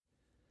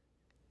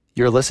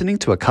You're listening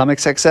to a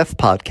Comics XF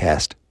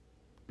podcast.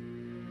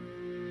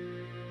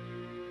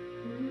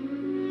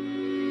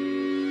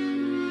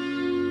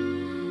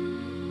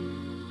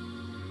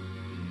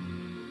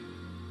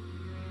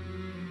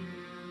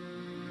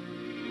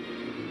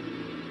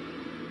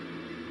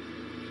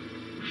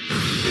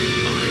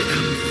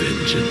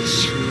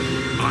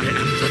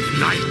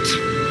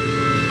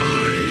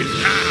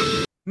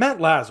 Matt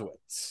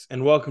Lazowitz,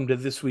 and welcome to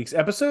this week's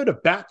episode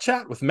of Bat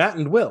Chat with Matt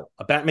and Will,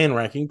 a Batman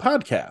ranking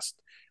podcast,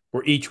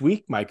 where each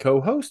week my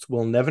co-host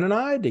Will Nevin and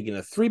I dig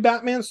into 3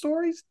 Batman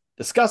stories,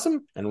 discuss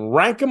them, and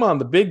rank them on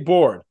the big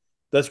board,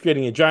 thus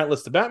creating a giant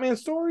list of Batman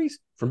stories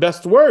from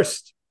best to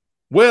worst.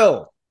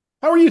 Will,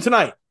 how are you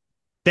tonight?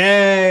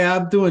 Hey,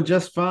 I'm doing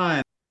just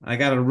fine. I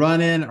got to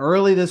run in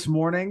early this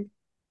morning.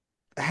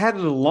 I had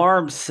an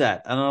alarm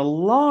set for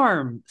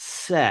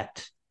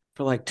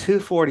like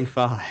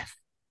 2:45.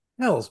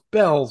 Hell's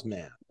bells,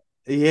 man.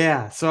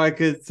 Yeah, so I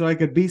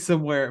could be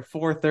somewhere at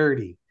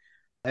 4:30,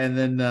 and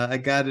then I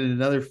got in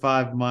another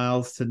 5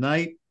 miles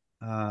tonight.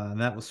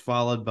 And that was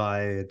followed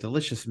by a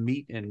delicious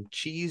meat and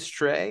cheese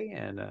tray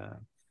and a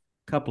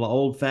couple of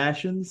old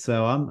fashions.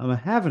 So I'm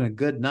having a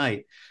good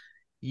night.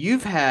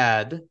 You've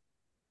had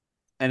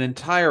an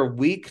entire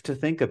week to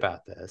think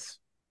about this.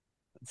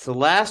 So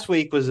last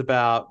week was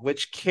about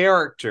which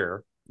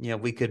character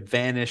we could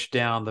vanish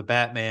down the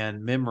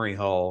Batman memory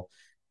hole.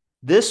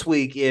 This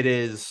week, it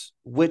is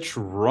which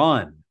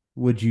run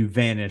would you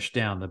vanish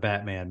down the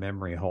Batman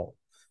memory hole?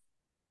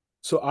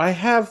 So I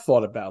have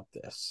thought about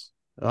this.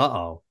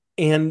 Uh-oh.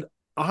 And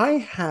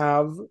I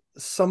have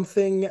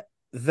something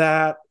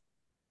that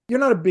you're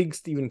not a big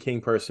Stephen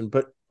King person,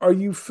 but are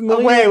you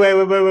familiar?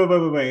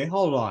 Wait.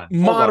 Hold on.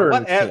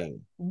 Modern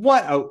King.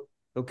 What? Oh,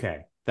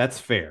 okay. That's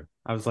fair.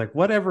 I was like,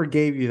 whatever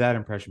gave you that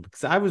impression?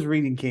 Because I was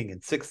reading King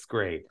in 6th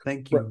grade.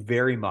 Thank you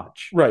very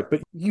much. Right.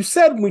 But you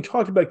said when we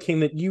talked about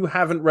King that you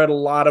haven't read a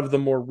lot of the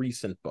more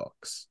recent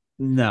books.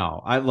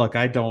 No,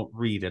 I don't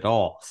read at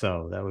all.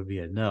 So that would be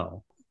a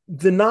no.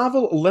 The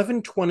novel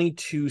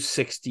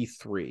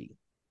 11/22/63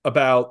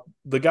 about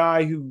the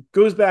guy who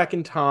goes back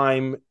in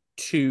time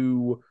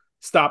to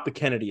stop the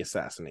Kennedy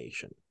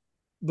assassination.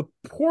 The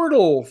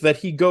portal that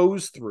he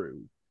goes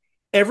through,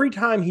 every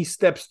time he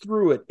steps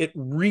through it, it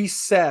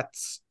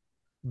resets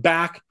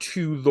back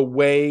to the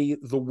way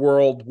the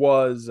world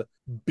was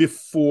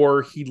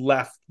before he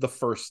left the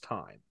first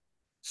time.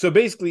 So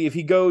basically, if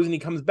he goes and he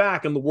comes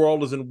back and the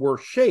world is in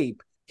worse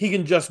shape, he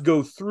can just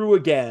go through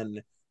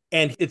again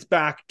and it's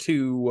back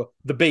to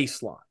the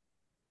baseline.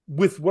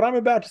 With what I'm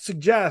about to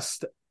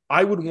suggest,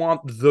 I would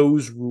want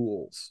those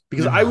rules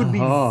because I would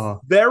be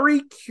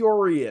very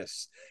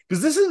curious,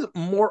 because this is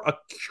more a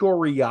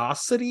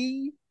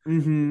curiosity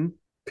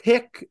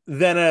pick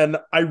than an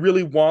I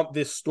really want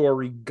this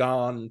story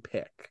gone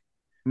pick.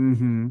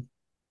 The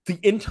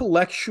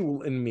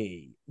intellectual in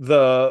me,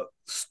 the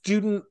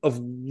student of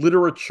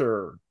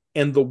literature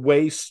and the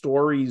way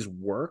stories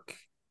work,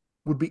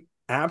 would be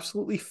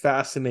absolutely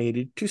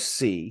fascinated to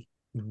see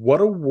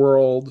what a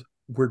world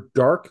where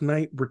Dark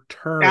Knight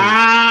Returns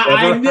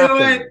I knew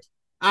happened. it.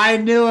 I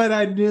knew it.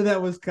 I knew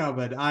that was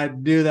coming. I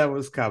knew that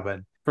was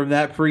coming from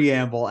that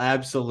preamble.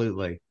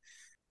 Absolutely.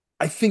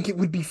 I think it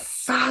would be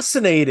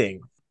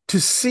fascinating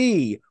to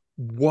see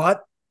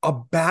what a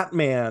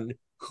Batman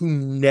who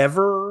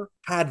never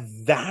had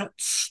that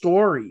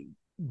story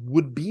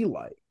would be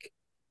like.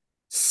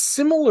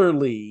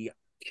 Similarly,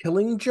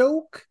 Killing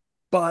Joke,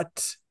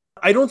 but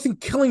I don't think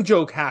Killing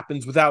Joke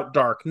happens without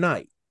Dark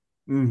Knight.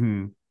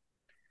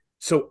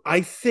 So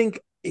I think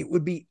it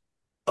would be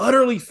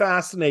utterly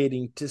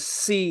fascinating to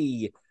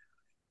see,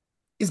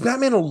 is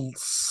Batman a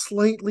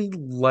slightly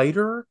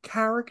lighter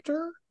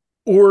character?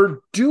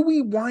 Or do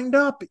we wind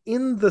up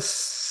in the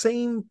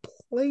same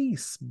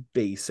place,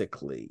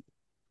 basically?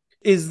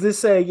 Is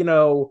this a,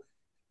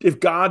 if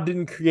God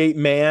didn't create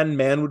man,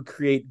 man would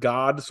create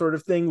God sort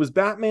of thing? Was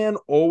Batman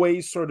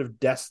always sort of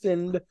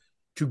destined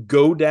to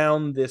go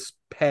down this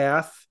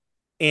path?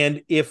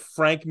 And if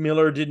Frank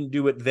Miller didn't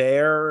do it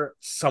there,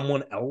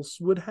 someone else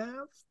would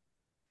have?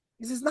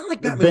 It's not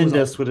like Batman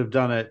Bendis would have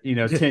done it,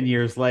 10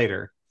 years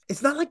later.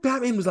 It's not like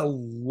Batman was a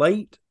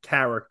light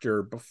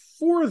character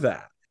before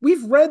that.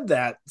 We've read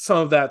some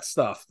of that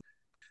stuff.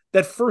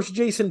 That first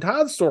Jason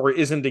Todd story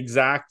isn't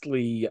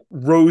exactly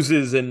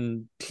roses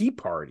and tea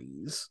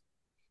parties.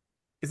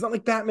 It's not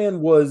like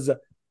Batman was,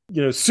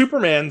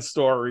 Superman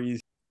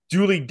stories,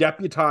 duly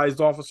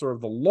deputized officer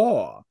of the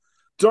law.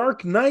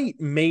 Dark Knight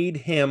made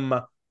him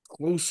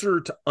closer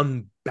to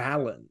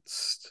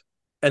unbalanced.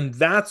 And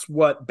that's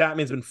what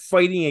Batman's been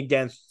fighting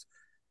against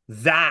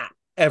that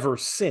ever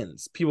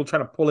since. People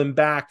trying to pull him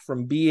back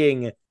from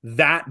being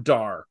that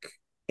dark.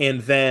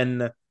 And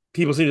then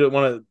people seem to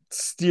want to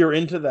steer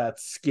into that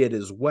skid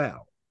as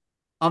well.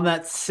 On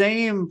that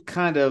same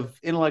kind of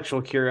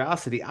intellectual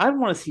curiosity, I'd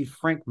want to see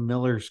Frank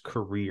Miller's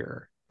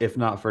career, if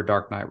not for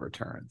Dark Knight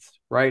Returns,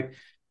 right?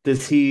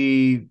 Does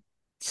he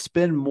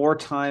spend more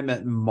time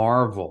at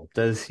Marvel?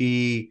 Does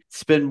he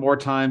spend more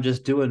time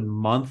just doing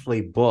monthly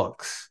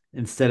books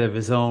instead of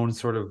his own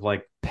sort of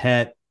like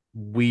pet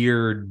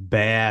weird,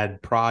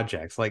 bad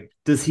projects? Like,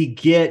 does he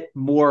get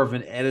more of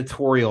an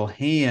editorial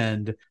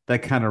hand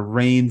that kind of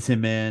reins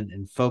him in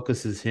and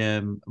focuses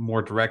him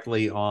more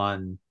directly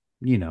on,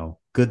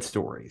 good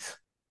stories?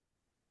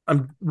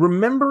 I'm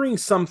remembering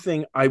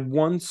something I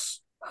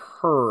once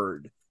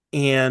heard,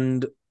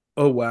 and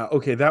oh wow,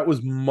 okay, that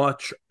was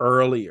much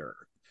earlier.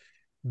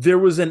 There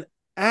was an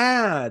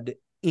ad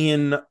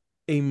in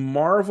a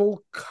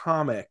Marvel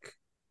comic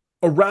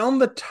around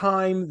the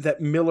time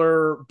that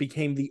Miller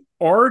became the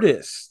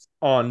artist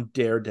on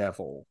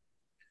Daredevil.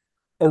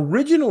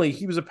 Originally,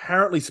 he was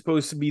apparently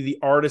supposed to be the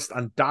artist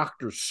on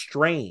Doctor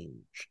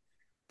Strange.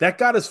 That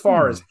got as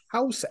far as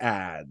house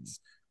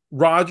ads,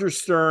 Roger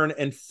Stern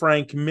and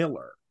Frank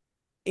Miller.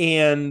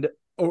 And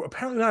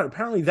apparently not.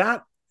 Apparently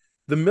that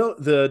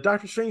the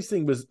Doctor Strange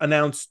thing was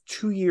announced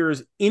 2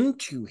 years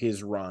into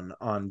his run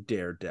on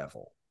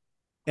Daredevil.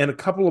 And a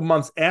couple of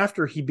months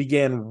after he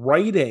began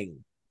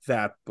writing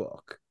that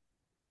book.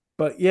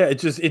 But yeah,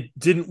 it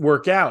didn't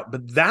work out.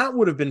 But that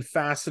would have been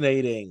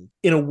fascinating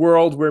in a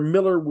world where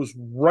Miller was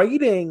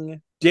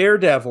writing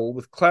Daredevil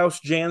with Klaus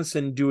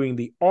Janson doing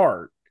the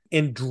art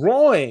and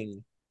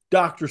drawing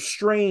Doctor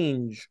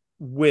Strange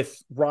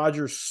with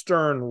Roger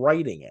Stern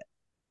writing it.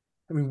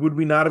 I mean, would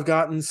we not have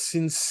gotten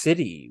Sin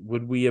City?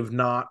 Would we have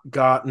not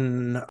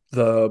gotten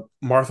the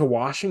Martha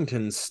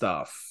Washington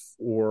stuff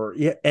or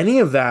any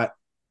of that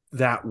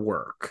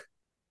work?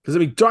 Because I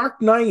mean,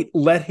 Dark Knight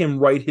let him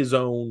write his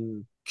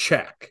own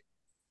check.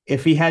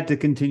 If he had to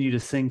continue to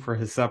sing for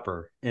his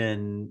supper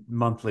in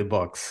monthly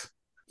books,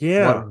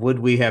 Yeah, what would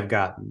we have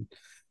gotten?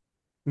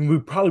 we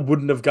probably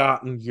wouldn't have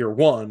gotten Year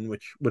One,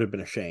 which would have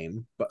been a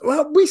shame. But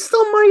well, we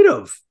still might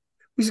have.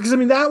 Because I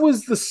mean, that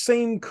was the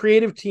same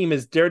creative team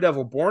as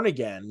Daredevil Born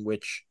Again,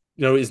 which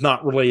is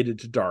not related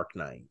to Dark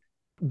Knight.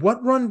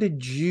 What run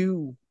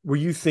were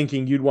you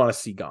thinking you'd want to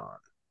see gone?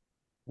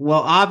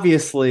 Well,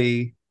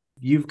 obviously,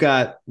 you've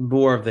got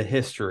more of the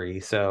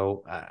history,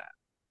 so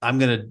I'm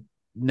going to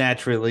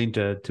naturally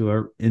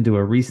into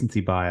a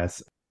recency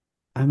bias.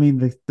 I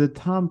mean, the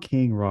Tom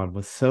King run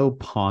was so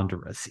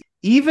ponderous,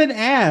 even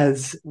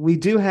as we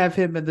do have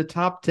him in the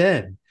top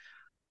 10,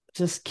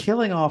 just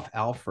killing off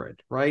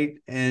Alfred, right?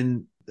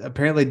 And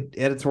apparently,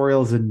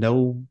 editorial is in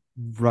no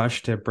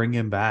rush to bring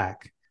him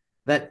back.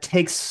 That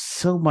takes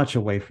so much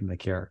away from the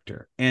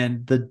character,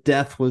 and the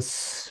death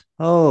was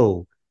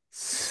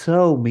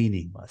so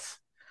meaningless.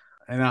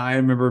 And I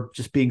remember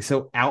just being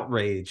so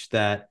outraged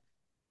that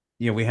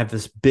we have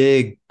this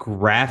big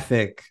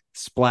graphic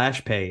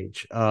splash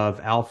page of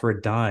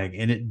Alfred dying,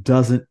 and it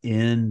doesn't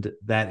end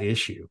that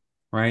issue,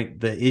 right?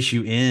 The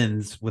issue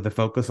ends with a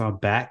focus on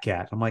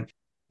Batcat. I'm like,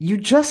 you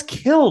just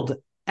killed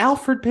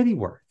Alfred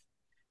Pennyworth,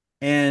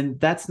 and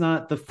that's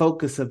not the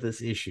focus of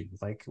this issue.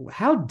 Like,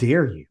 how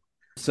dare you?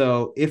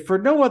 So, if for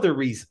no other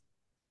reason,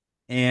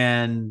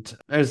 and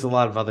there's a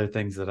lot of other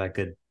things that I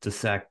could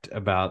dissect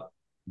about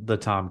the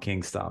Tom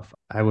King stuff,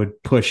 I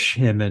would push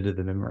him into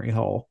the memory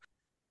hole.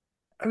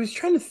 I was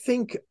trying to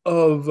think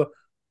of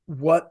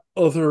what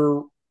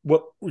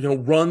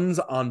runs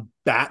on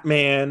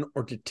Batman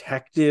or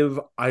Detective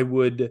I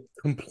would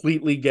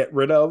completely get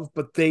rid of,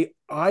 but they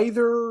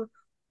either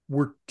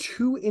were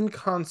too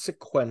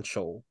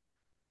inconsequential,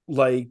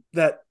 like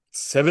that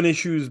 7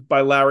 issues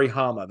by Larry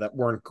Hama that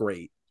weren't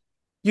great.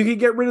 You could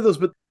get rid of those,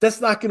 but that's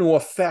not going to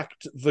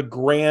affect the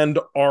grand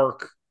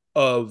arc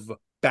of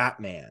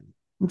Batman.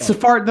 It's a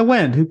fart in the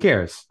wind. Who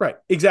cares? Right,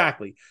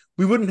 exactly.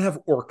 We wouldn't have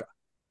Orca.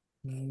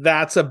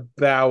 That's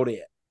about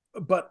it.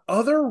 But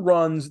other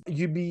runs,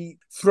 you'd be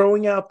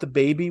throwing out the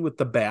baby with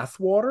the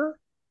bathwater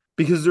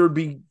because there would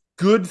be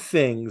good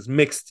things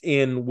mixed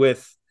in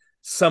with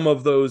some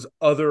of those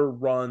other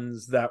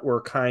runs that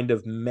were kind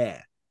of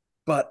meh.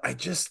 But I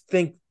just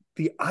think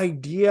the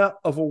idea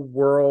of a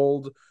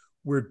world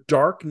where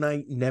Dark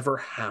Knight never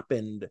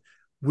happened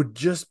would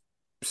just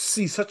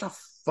see such a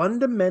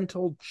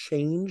fundamental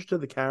change to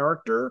the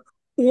character.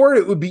 Or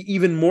it would be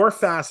even more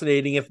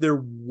fascinating if there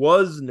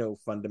was no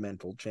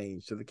fundamental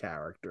change to the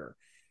character,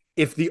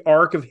 if the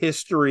arc of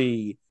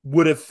history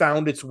would have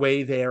found its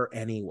way there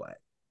anyway.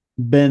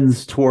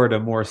 Bends toward a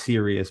more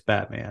serious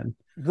Batman.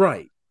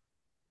 Right.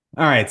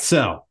 All right,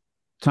 so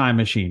Time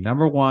Machine.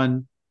 Number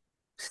 1,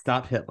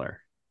 stop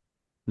Hitler.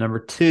 Number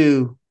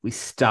 2, we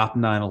stop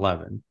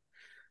 9/11.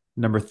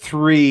 Number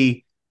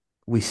 3,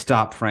 we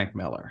stop Frank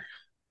Miller.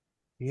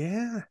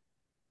 Yeah.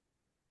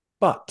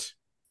 But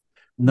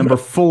Number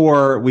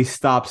 4, we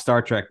stop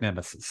Star Trek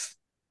Nemesis.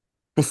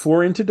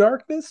 Before Into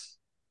Darkness?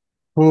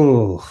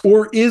 Ooh.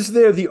 Or is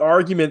there the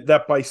argument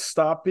that by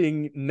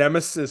stopping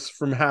Nemesis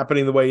from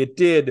happening the way it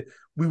did,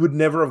 we would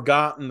never have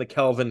gotten the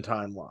Kelvin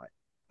timeline?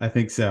 I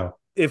think so.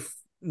 If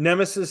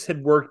Nemesis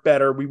had worked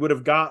better, we would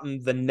have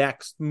gotten the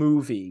next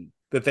movie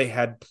that they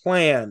had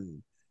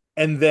planned,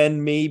 and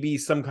then maybe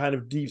some kind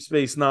of Deep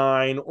Space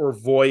Nine or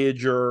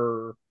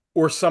Voyager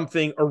or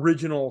something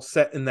original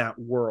set in that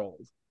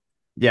world.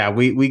 Yeah,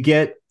 we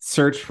get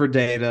Search for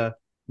Data,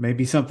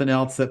 maybe something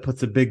else that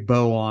puts a big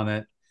bow on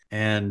it.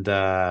 And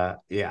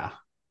yeah.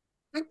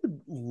 I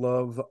would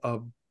love a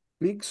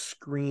big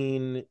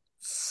screen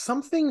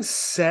something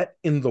set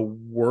in the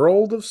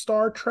world of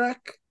Star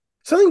Trek,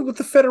 something with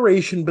the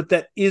Federation, but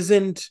that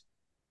isn't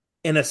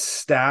an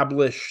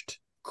established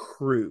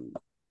crew.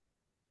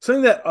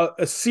 Something that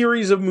a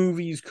series of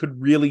movies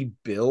could really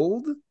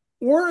build,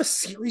 or a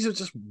series of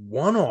just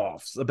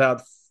one-offs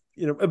about,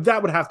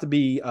 that would have to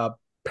be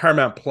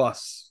Paramount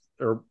Plus,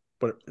 or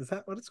what is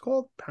that what it's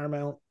called?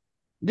 Paramount?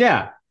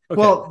 Yeah. Okay.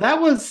 Well, that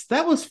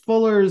was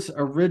Fuller's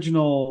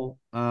original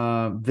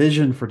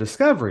vision for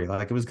Discovery.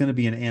 Like, it was going to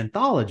be an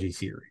anthology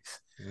series.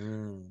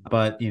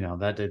 But,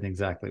 that didn't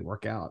exactly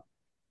work out.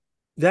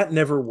 That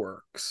never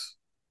works.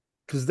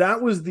 Because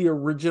that was the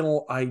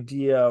original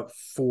idea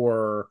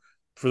for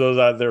those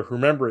out there who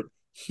remember it,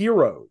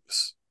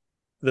 Heroes,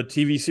 the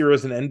TV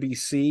series on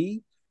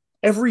NBC.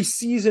 Every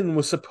season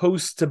was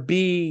supposed to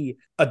be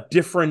a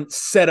different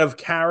set of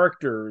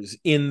characters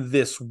in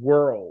this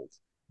world.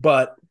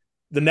 But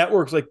the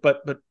network's like,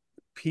 but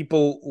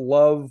people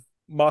love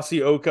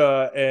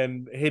Masioka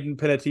and Hayden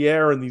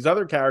Panettiere and these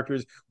other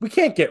characters. We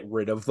can't get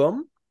rid of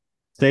them.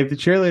 Save the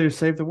cheerleaders,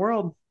 save the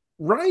world.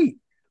 Right.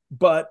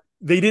 But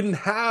they didn't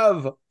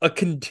have a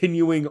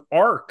continuing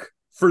arc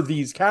for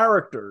these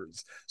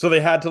characters. So they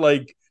had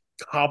to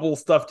cobble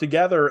stuff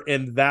together,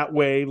 and that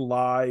way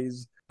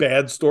lies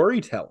bad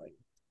storytelling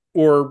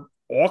or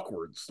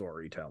awkward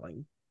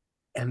storytelling.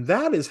 And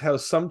that is how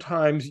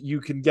sometimes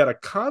you can get a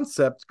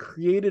concept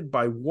created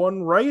by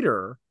one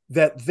writer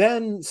that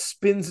then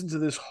spins into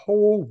this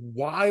whole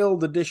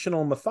wild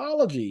additional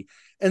mythology.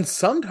 And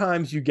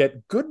sometimes you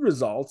get good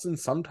results and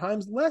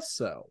sometimes less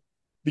so.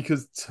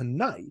 Because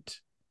tonight,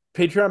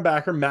 Patreon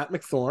backer Matt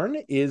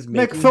McThorne is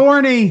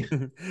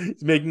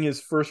making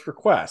his first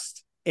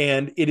request,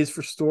 and it is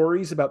for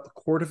stories about the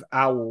Court of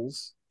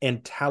Owls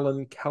and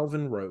Talon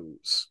Calvin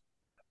Rose.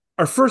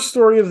 Our first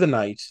story of the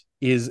night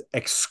is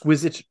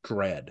Exquisite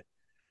Dread.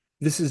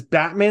 This is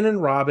Batman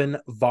and Robin,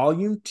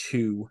 Volume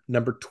 2,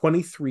 number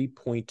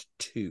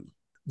 23.2.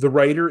 The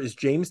writer is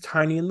James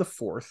Tynion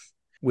IV,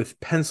 with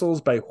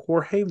pencils by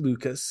Jorge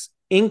Lucas,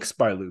 inks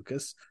by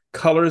Lucas,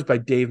 colors by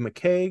Dave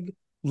McCaig,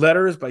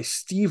 letters by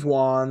Steve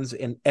Wands,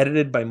 and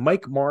edited by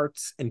Mike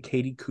Martz and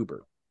Katie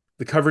Cooper.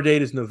 The cover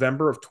date is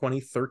November of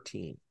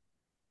 2013.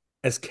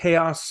 As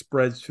chaos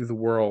spreads through the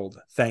world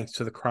thanks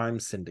to the crime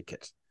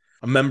syndicate,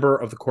 a member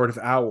of the Court of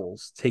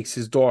Owls takes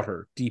his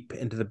daughter deep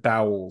into the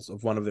bowels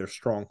of one of their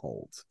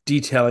strongholds,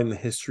 detailing the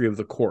history of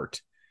the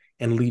court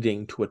and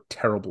leading to a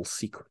terrible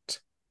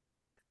secret.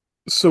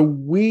 So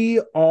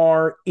we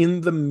are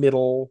in the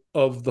middle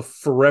of the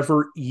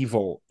Forever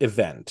Evil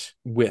event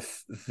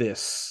with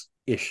this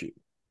issue.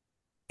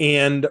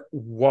 And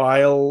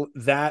while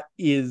that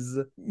is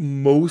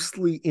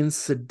mostly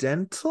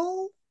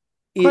incidental,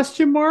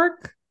 question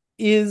mark,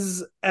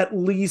 is at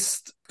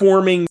least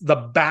forming the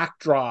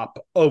backdrop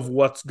of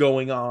what's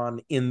going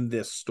on in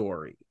this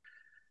story.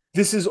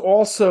 This is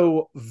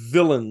also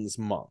Villains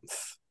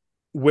Month,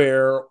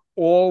 where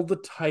all the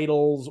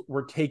titles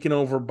were taken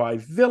over by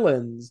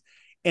villains,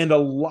 and a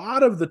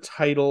lot of the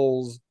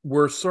titles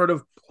were sort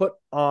of put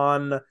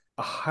on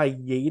a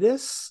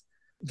hiatus.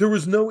 There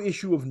was no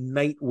issue of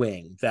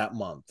Nightwing that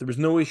month. There was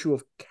no issue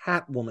of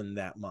Catwoman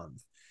that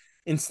month.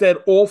 Instead,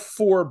 all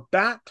 4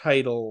 Bat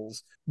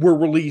titles were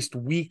released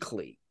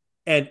weekly,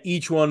 and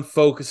each one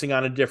focusing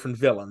on a different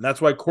villain.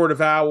 That's why Court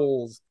of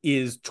Owls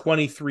is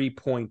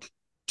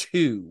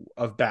 23.2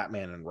 of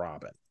Batman and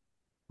Robin.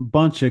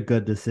 Bunch of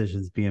good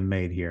decisions being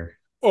made here.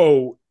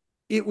 Oh,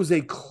 it was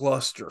a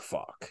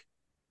clusterfuck.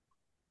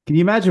 Can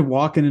you imagine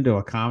walking into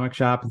a comic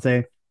shop and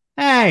saying,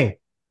 Hey,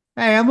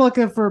 I'm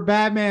looking for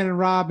Batman and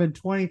Robin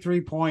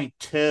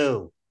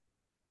 23.2.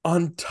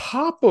 On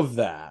top of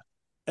that,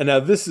 and now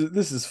this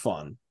is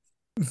fun.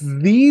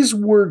 These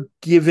were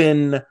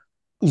given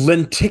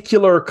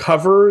lenticular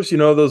covers,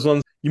 those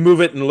ones you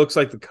move it and it looks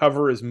like the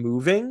cover is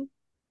moving.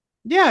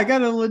 Yeah, I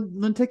got a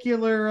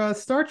lenticular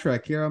Star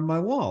Trek here on my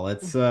wall.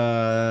 It's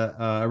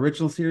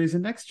original series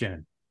and next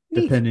gen,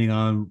 depending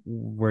on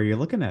where you're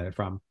looking at it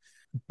from.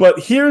 But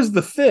here's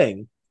the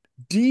thing.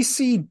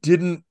 DC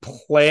didn't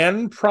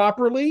plan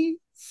properly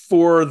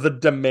for the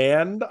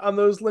demand on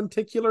those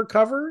lenticular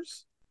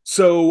covers.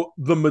 So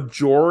the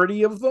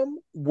majority of them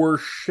were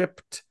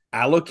shipped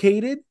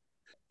allocated.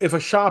 If a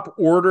shop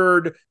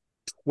ordered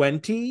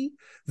 20,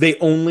 they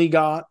only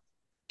got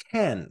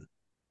 10,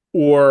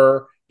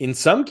 or in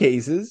some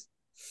cases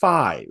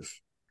 5,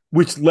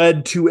 which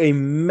led to a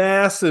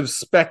massive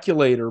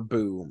speculator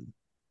boom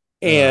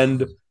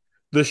and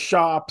the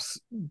shops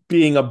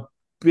being a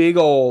big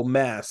old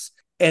mess.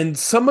 And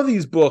some of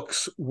these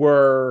books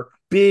were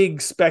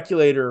big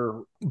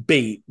speculator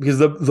bait, because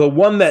the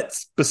one that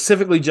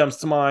specifically jumps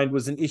to mind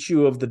was an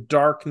issue of The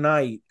Dark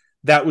Knight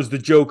that was the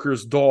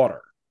Joker's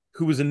daughter,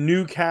 who was a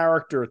new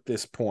character at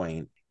this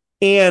point,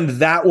 and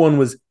that one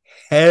was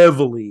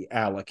heavily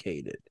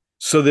allocated.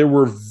 So there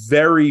were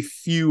very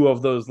few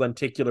of those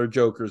lenticular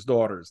Joker's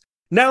daughters.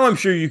 Now I'm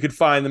sure you could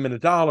find them in a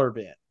dollar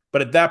bin,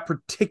 but at that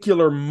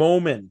particular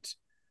moment,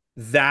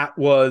 that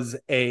was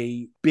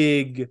a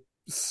big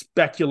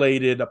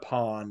speculated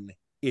upon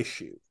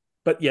issue.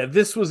 But yeah,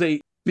 this was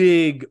a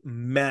big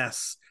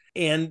mess.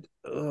 And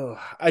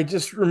I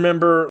just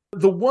remember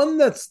the one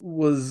that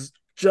was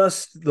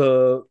just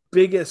the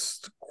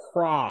biggest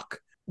crock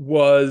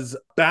was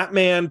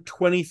Batman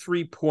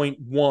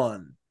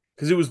 23.1,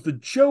 because it was the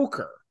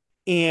Joker.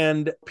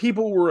 And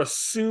people were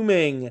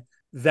assuming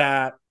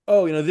that,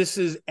 oh, this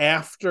is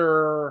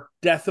after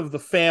Death of the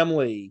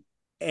Family.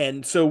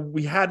 And so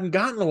we hadn't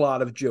gotten a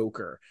lot of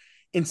Joker.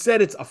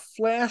 Instead, it's a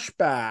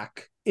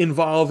flashback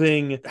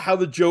involving how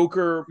the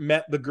Joker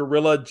met the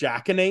gorilla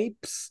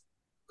Jackanapes,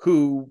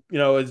 who,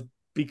 has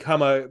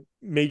become a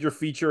major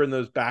feature in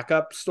those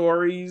backup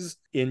stories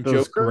in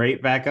Those Joker.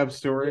 great backup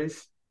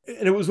stories.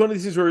 And it was one of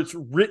these things where it's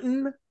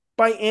written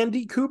by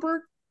Andy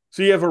Cooper.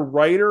 So you have a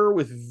writer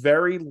with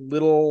very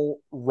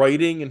little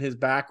writing in his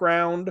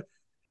background.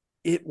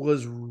 It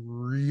was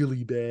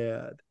really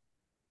bad.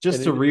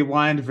 Just to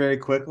rewind very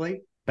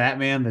quickly,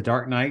 Batman The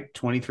Dark Knight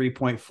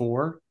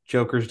 23.4,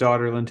 Joker's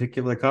daughter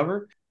lenticular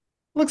cover.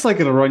 Looks like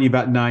it'll run you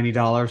about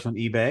 $90 on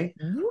eBay.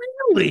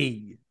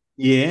 Really?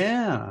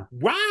 Yeah.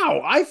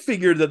 Wow. I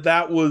figured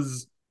that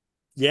was,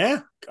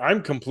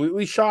 I'm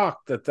completely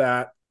shocked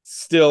that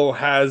still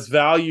has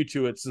value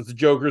to it, since the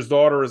Joker's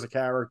daughter as a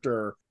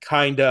character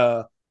kind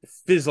of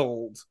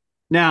fizzled.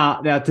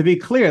 Now, to be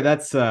clear,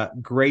 that's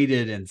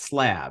graded and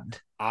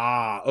slabbed.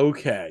 Ah,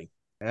 okay.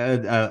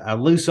 A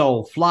loose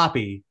old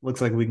floppy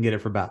looks like we can get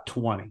it for about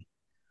 20.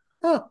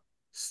 Huh.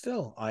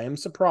 Still, I am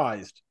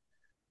surprised.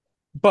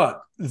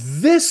 But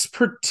this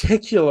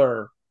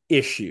particular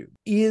issue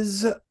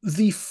is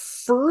the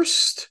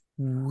first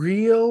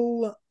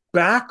real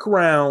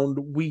background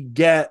we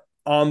get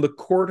on the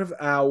Court of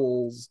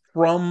Owls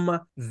from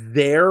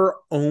their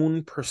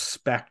own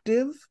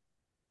perspective,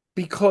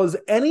 because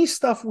any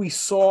stuff we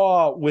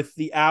saw with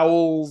the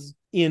owls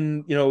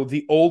in,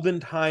 the olden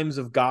times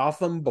of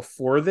Gotham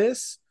before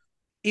this,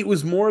 it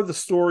was more the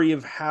story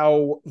of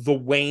how the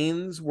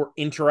Waynes were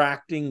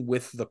interacting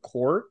with the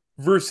court,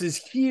 versus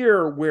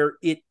here where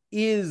it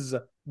is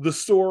the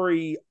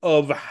story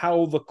of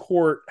how the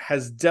court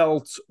has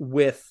dealt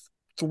with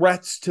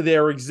threats to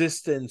their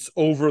existence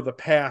over the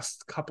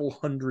past couple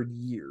hundred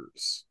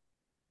years.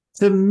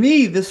 To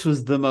me, this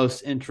was the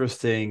most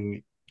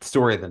interesting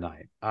story of the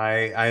night.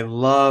 I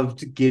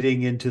loved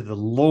getting into the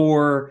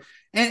lore.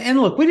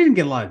 And look, we didn't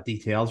get a lot of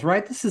details,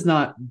 right? This is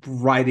not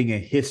writing a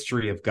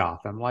history of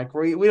Gotham. Like,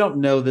 we don't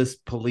know this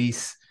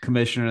police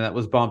commissioner that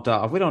was bumped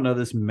off. We don't know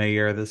this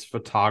mayor, this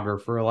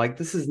photographer. Like,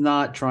 this is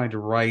not trying to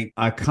write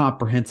a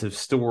comprehensive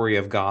story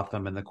of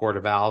Gotham and the Court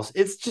of Owls.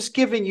 It's just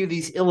giving you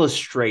these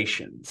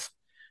illustrations,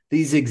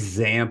 these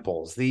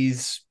examples,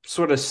 these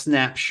sort of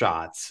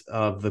snapshots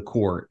of the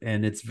court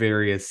and its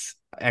various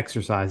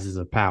exercises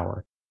of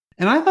power.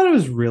 And I thought it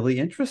was really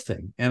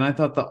interesting. And I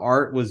thought the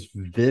art was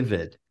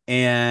vivid.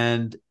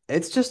 And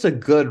it's just a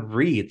good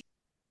read.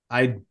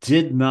 I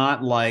did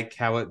not like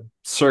how it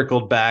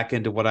circled back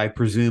into what I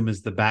presume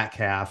is the back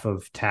half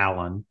of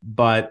Talon,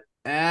 but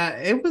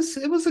it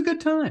was a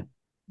good time.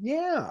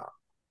 Yeah.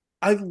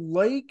 I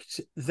liked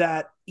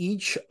that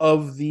each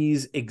of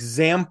these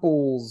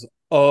examples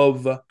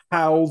of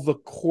how the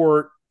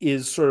court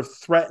is sort of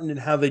threatened and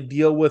how they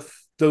deal with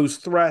those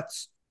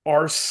threats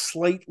are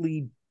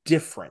slightly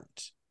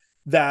different.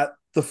 That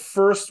the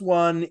first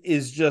one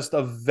is just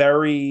a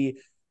very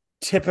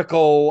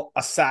typical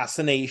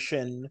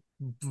assassination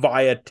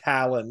via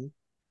Talon.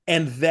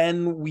 And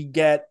then we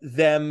get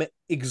them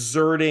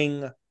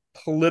exerting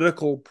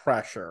political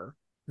pressure.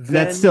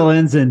 That still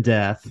ends in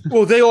death.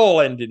 Well, they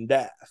all end in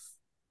death.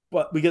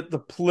 But we get the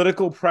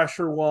political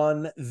pressure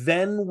one.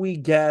 Then we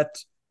get,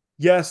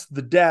 yes,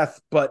 the death,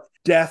 but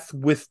death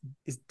with,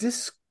 is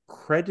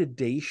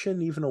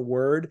discreditation even a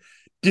word?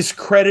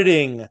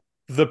 Discrediting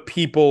the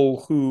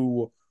people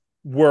who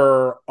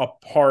were a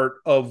part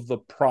of the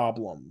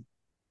problem.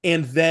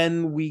 And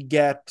then we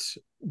get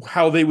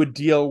how they would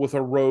deal with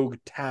a rogue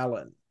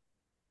Talon.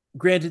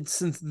 Granted,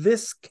 since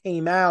this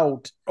came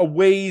out a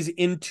ways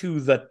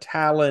into the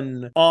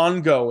Talon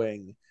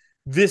ongoing,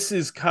 this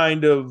is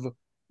kind of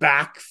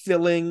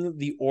backfilling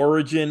the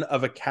origin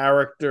of a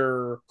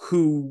character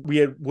who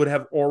we would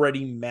have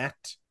already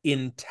met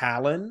in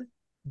Talon.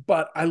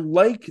 But I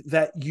like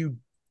that you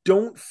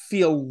don't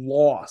feel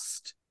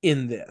lost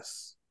in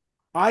this.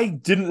 I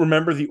didn't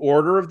remember the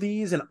order of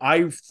these, and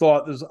I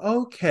thought this,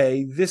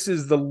 okay, this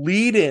is the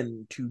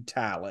lead-in to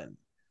Talon.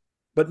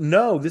 But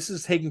no, this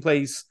is taking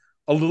place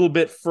a little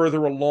bit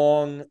further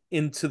along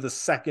into the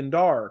second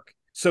arc.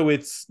 So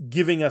it's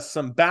giving us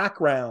some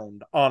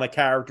background on a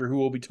character who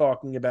we'll be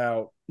talking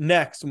about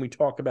next when we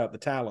talk about the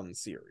Talon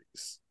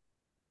series.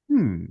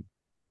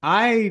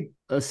 I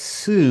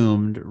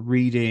assumed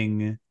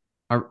reading,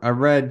 I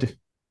read,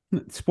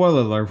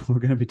 spoiler alert, we're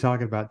going to be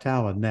talking about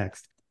Talon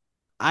next.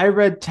 I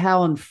read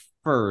Talon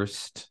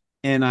first,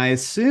 and I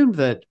assumed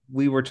that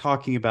we were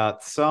talking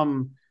about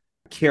some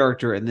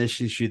character in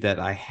this issue that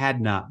I had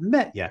not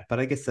met yet, but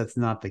I guess that's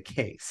not the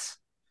case.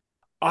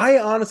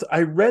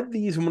 I read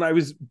these when I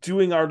was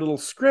doing our little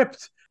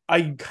script.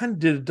 I kind of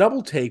did a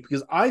double take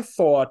because I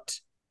thought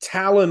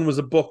Talon was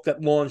a book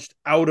that launched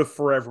out of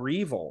Forever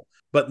Evil,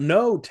 but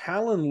no,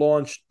 Talon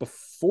launched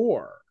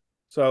before.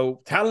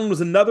 So Talon was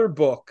another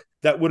book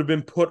that would have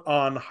been put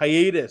on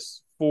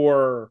hiatus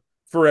for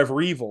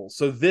Forever Evil.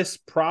 So this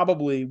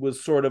probably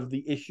was sort of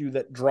the issue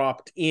that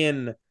dropped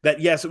in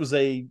that, yes, it was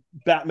a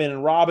Batman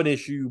and Robin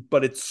issue,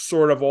 but it's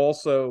sort of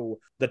also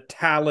the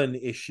Talon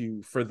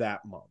issue for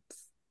that month.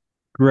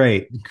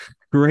 Great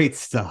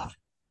stuff.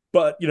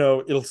 But,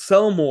 it'll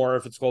sell more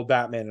if it's called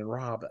Batman and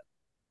Robin.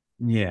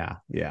 Yeah.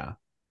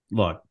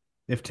 Look,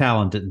 if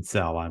Talon didn't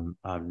sell,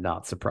 I'm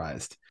not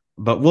surprised.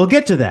 But we'll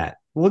get to that.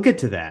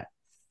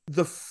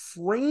 The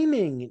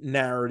framing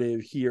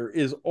narrative here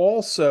is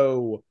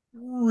also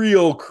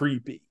real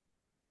creepy.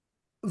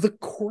 The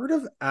Court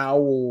of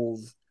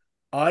Owls,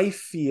 I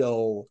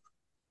feel,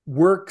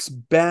 works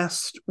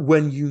best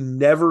when you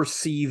never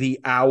see the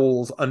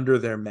owls under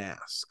their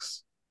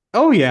masks.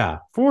 Oh, yeah,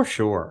 for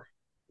sure.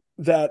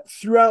 That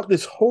throughout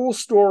this whole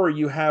story,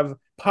 you have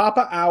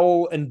Papa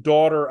Owl and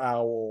Daughter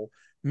Owl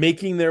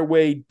making their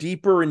way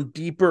deeper and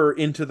deeper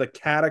into the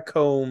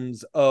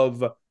catacombs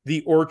of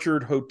the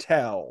Orchard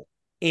Hotel.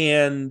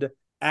 And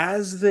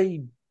as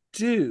they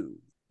do,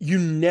 you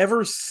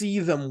never see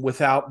them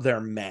without their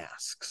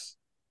masks.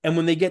 And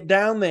when they get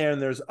down there and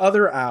there's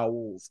other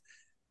owls,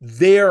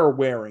 they're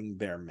wearing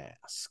their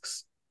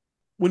masks.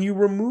 When you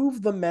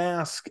remove the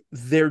mask,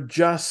 they're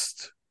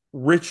just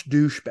rich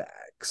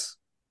douchebags.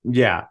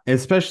 Yeah,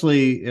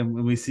 especially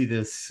when we see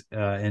this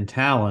in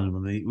Talon,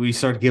 when we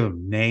start to give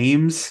them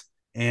names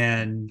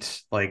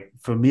and like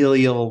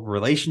familial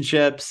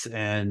relationships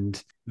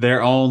and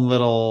their own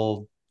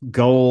little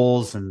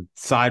goals and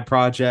side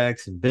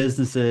projects and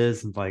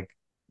businesses, and like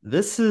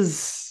this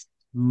is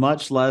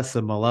much less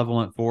a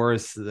malevolent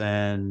force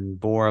than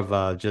more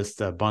of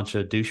just a bunch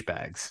of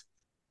douchebags.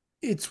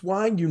 It's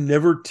why you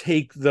never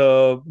take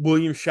the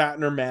William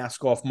Shatner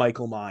mask off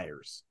Michael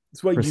Myers.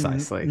 It's why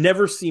Precisely. you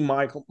never see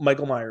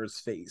Michael Myers'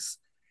 face.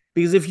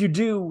 Because if you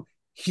do,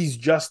 he's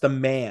just a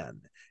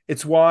man.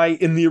 It's why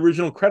in the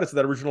original credits of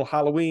that original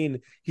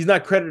Halloween, he's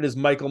not credited as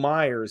Michael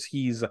Myers.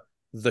 He's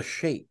the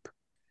Shape.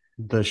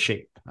 The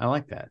Shape. I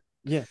like that.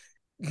 Yeah.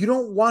 You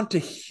don't want to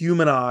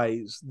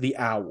humanize the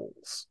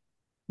owls.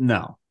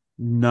 No,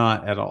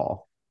 not at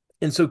all.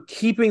 And so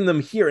keeping them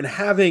here and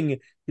having,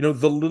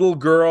 the little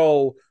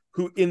girl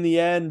who in the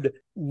end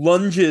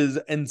lunges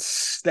and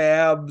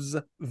stabs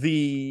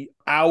the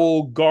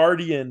owl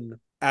guardian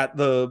at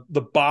the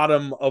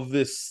bottom of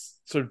this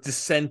sort of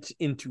descent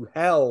into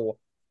hell.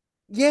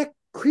 Yeah,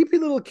 creepy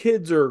little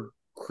kids are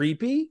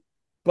creepy,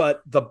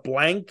 but the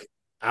blank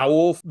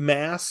owl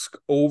mask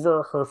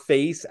over her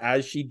face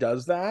as she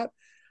does that,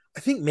 I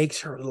think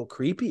makes her a little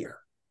creepier.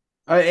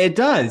 It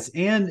does.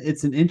 And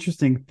it's an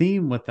interesting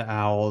theme with the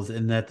owls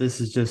in that this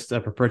is just a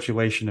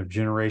perpetuation of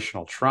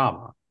generational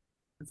trauma.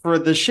 For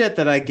the shit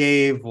that I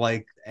gave,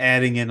 like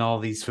adding in all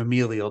these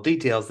familial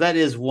details, that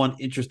is one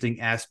interesting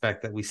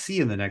aspect that we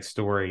see in the next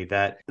story,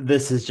 that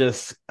this is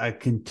just a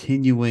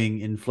continuing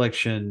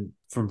infliction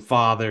from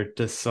father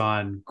to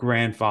son,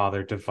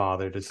 grandfather to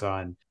father to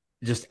son,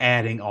 just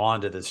adding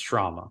on to this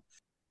trauma.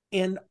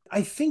 And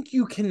I think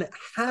you can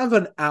have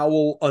an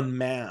owl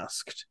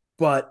unmasked,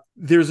 but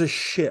there's a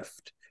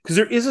shift. Because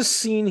there is a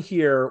scene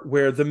here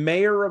where the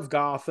mayor of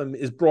Gotham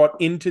is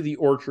brought into the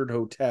Orchard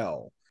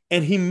Hotel.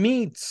 And he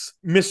meets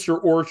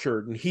Mr.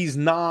 Orchard, and he's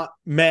not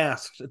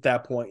masked at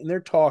that point. And they're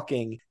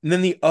talking. And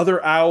then the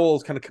other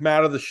owls kind of come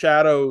out of the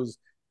shadows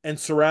and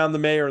surround the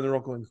mayor. And they're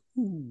all going,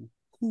 who,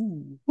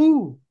 who,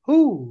 who,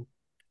 who.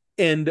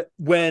 And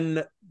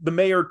when the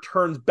mayor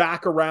turns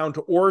back around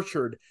to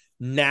Orchard,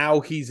 now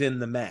he's in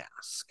the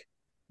mask.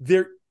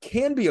 There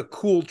can be a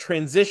cool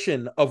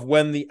transition of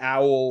when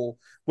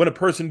a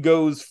person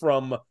goes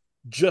from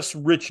just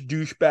rich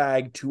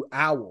douchebag to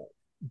owl.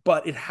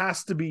 But it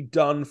has to be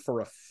done for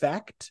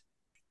effect.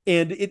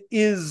 And it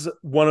is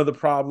one of the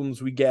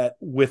problems we get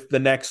with the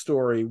next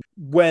story.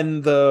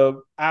 When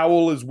the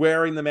owl is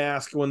wearing the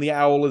mask, when the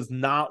owl is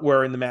not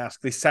wearing the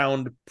mask, they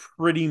sound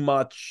pretty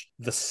much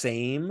the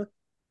same.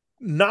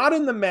 Not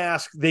in the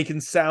mask, they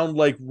can sound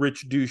like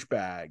rich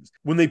douchebags.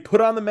 When they put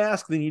on the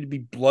mask, they need to be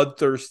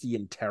bloodthirsty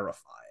and terrifying.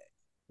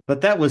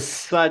 But that was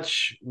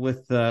such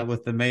with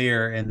the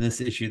mayor in this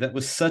issue. That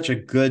was such a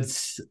good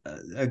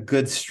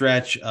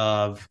stretch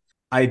of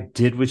I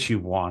did what you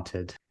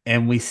wanted,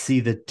 and we see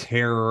the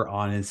terror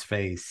on his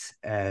face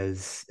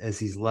as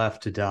he's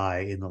left to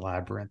die in the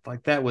labyrinth.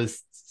 Like that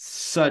was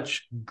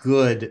such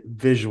good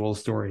visual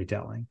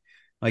storytelling.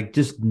 Like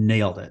just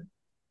nailed it.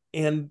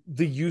 And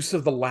the use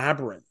of the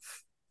labyrinth.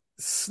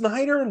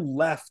 Snyder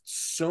left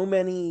so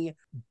many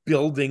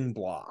building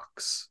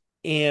blocks,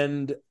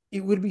 and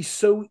it would be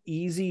so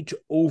easy to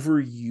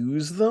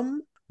overuse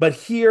them. But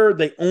here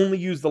they only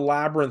use the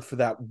labyrinth for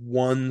that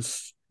one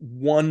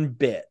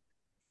bit.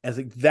 As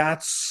like,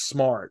 that's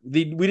smart.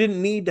 We didn't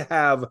need to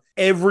have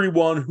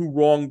everyone who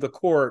wronged the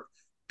court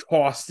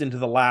tossed into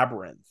the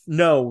labyrinth.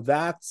 No,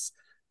 that's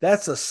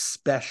a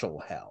special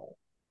hell.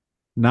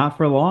 Not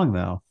for long,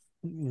 though.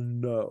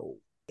 No.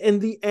 And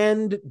the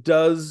end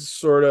does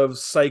sort of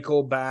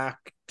cycle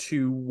back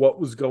to what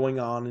was going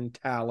on in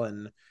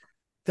Talon.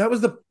 that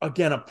was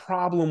again a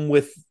problem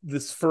with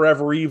this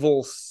Forever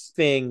Evil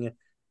thing.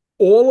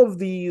 All of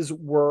these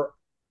were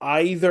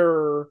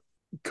either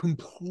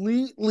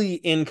completely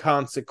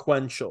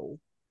inconsequential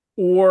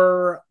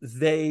or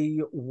they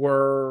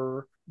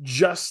were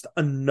just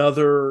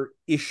another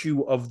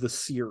issue of the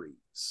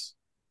series.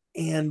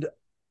 And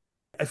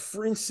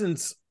for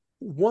instance,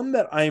 one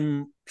that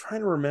I'm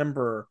trying to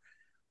remember,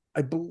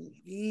 I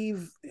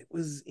believe it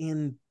was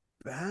in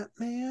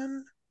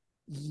Batman.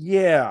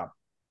 Yeah.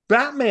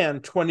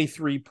 Batman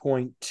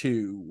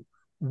 23.2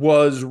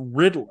 was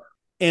Riddler.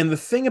 And the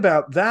thing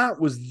about that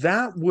was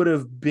that would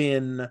have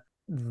been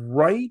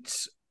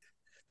right.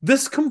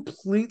 This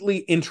completely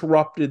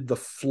interrupted the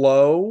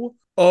flow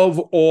of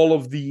all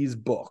of these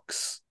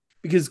books.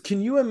 Because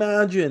can you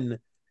imagine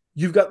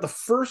you've got the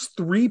first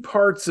 3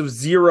 parts of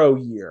Zero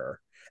Year,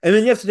 and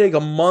then you have to take a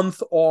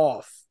month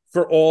off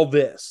for all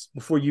this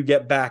before you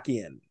get back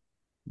in.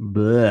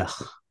 Blech.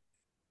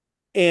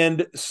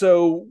 And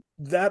so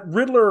that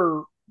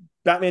Riddler,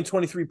 Batman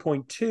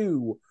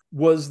 23.2,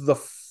 was the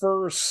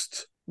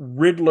first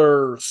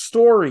Riddler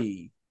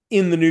story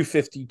in the New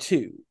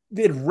 52.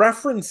 It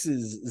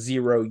references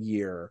Zero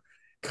Year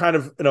kind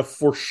of in a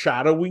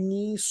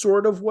foreshadowing-y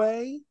sort of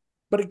way.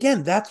 But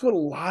again, that's what a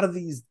lot of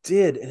these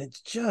did. And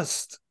it's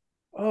just,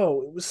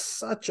 it was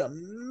such a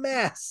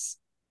mess.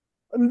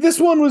 I mean, this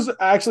one was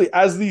actually,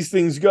 as these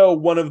things go,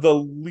 one of the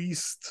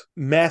least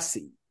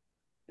messy.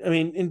 I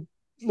mean, and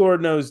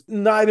Lord knows,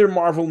 neither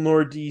Marvel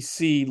nor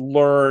DC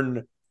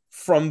learn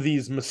from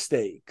these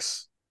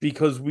mistakes,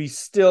 because we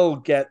still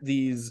get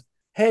these,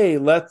 hey,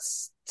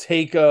 let's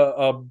take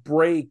a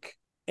break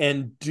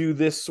and do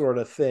this sort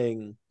of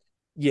thing.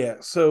 Yeah,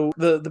 so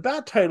the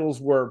bat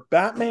titles were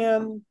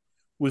Batman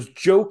was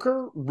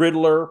Joker,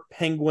 Riddler,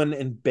 Penguin,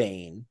 and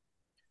Bane.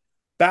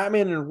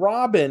 Batman and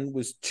Robin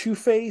was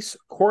Two-Face,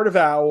 Court of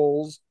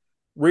Owls,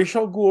 Ra's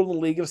al Ghul and the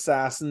League of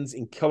Assassins,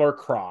 and Killer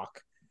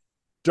Croc.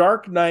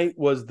 Dark Knight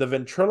was the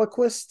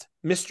Ventriloquist,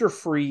 Mr.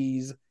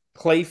 Freeze,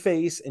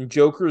 Clayface, and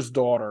Joker's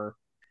daughter.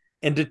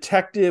 And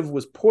Detective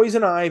was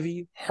Poison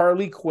Ivy,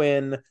 Harley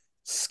Quinn,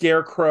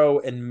 Scarecrow,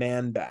 and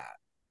Man-Bat.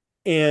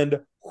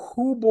 And,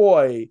 oh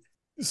boy,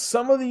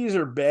 some of these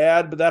are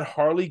bad, but that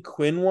Harley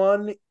Quinn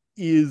one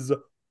is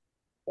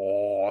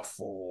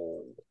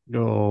awful.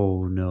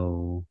 Oh,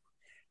 no.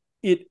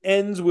 It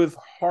ends with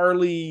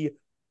Harley,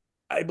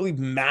 I believe,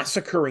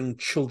 massacring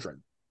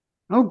children.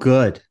 Oh,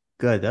 good.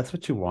 Good. That's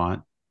what you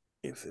want.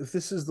 If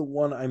this is the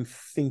one I'm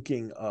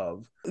thinking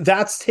of,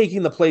 that's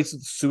taking the place of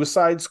the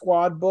Suicide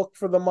Squad book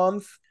for the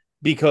month,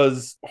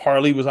 because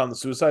Harley was on the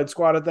Suicide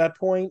Squad at that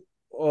point.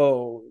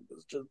 Oh, it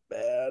was just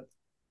bad.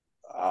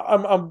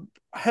 I'm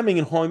hemming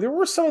and hawing. There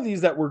were some of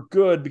these that were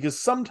good, because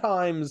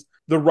sometimes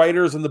the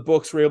writers in the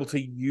books were able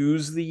to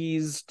use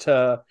these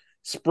to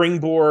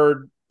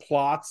springboard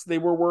plots they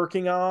were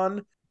working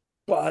on,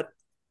 but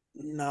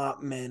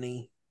not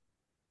many.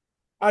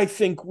 I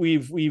think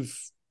we've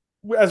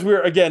as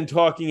we're again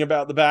talking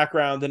about the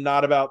background and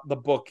not about the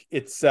book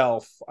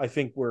itself, I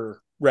think we're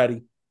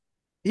ready.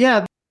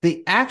 Yeah,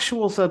 the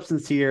actual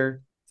substance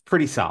here is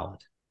pretty solid.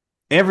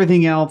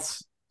 Everything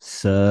else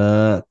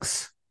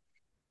sucks.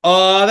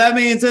 That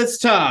means it's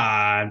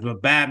time for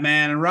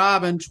Batman and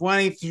Robin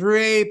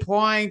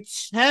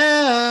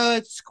 23.2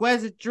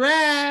 Exquisite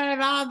Dread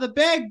on the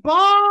big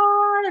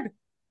board.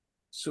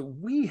 So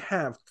we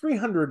have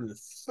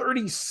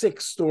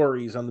 336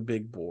 stories on the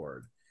big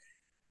board.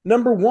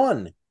 Number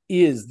 1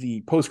 is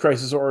the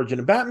post-crisis origin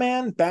of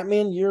Batman,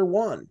 Batman Year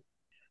 1.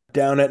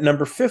 Down at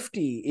number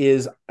 50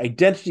 is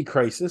Identity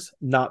Crisis,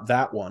 not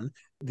that one.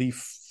 The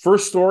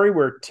first story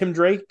where Tim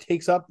Drake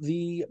takes up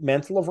the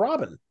mantle of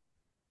Robin.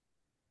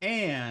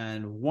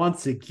 And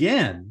once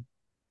again,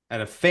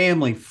 at a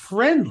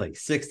family-friendly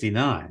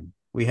 69,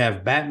 we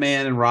have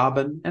Batman and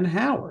Robin and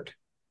Howard.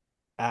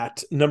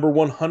 At number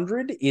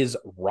 100 is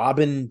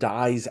Robin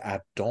Dies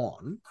at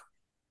Dawn.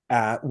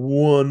 At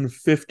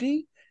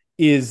 150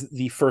 is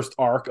the first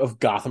arc of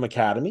Gotham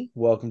Academy.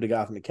 Welcome to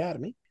Gotham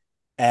Academy.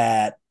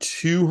 At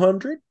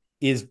 200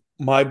 is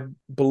My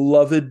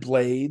Beloved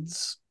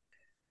Blades.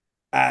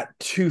 At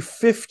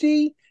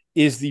 250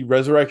 is the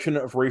Resurrection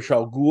of Ra's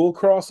al Ghul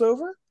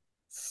crossover.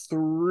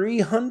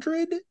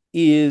 300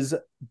 is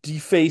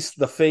Deface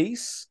the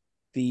Face,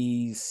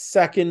 the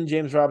second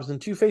James Robinson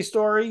Two-Face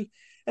story.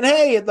 And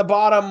hey, at the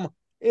bottom,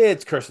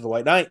 it's Curse of the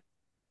White Knight.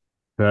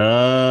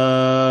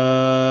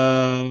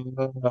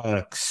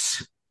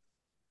 Sucks.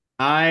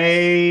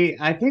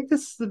 I think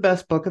this is the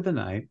best book of the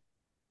night.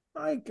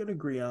 I could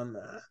agree on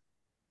that.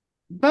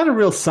 Not a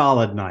real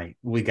solid night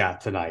we got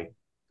tonight.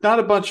 Not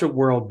a bunch of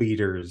world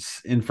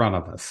beaters in front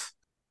of us.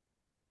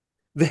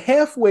 The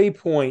halfway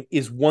point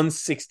is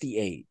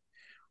 168,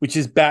 which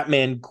is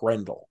Batman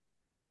Grendel.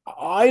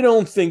 I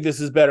don't think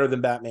this is better than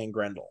Batman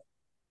Grendel.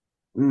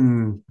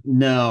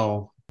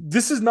 No.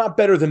 This is not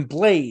better than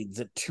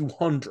Blades at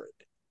 200.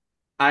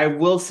 I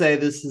will say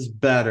this is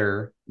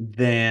better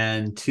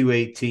than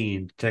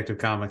 218, Detective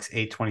Comics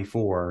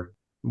 824,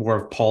 more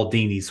of Paul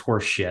Dini's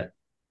horse shit.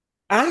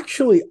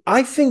 Actually,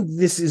 I think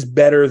this is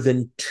better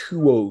than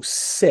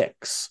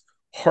 206,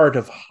 Heart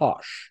of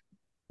Hush.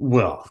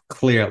 Well,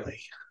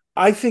 clearly.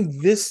 I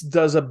think this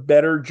does a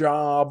better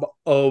job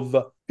of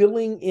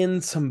filling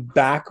in some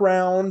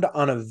background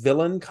on a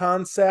villain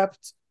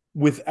concept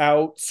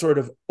without sort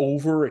of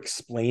over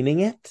explaining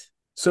it.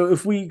 So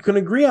if we can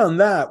agree on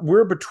that,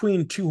 we're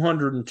between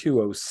 200 and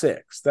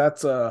 206.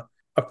 That's a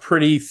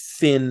pretty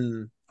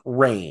thin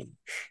range.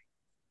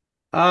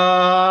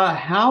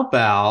 How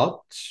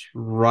about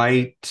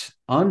right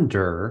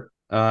under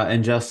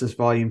Injustice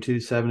Volume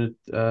 2, 7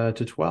 to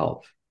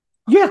 12?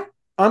 Yeah,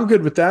 I'm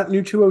good with that.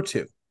 New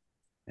 202.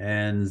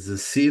 And the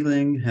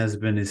ceiling has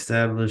been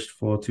established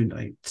for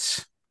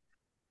tonight.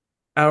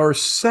 Our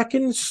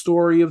second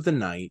story of the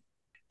night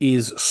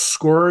is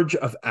Scourge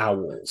of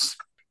Owls.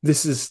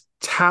 This is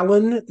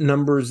Talon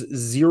numbers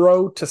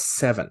 0 to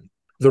 7.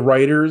 The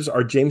writers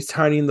are James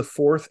Tynion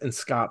IV and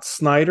Scott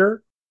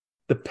Snyder.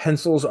 The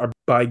pencils are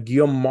by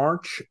Guillaume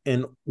March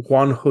and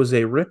Juan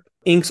Jose Rip.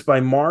 Inks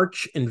by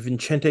March and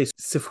Vicente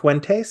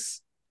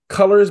Cifuentes.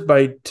 Colors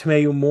by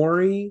Tomeu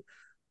Mori.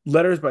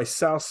 Letters by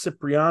Sal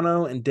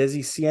Cipriano and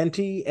Desi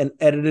Cienti, and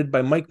edited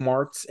by Mike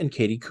Martz and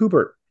Katie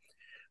Kubert.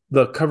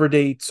 The cover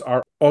dates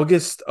are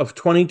August of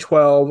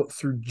 2012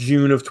 through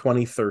June of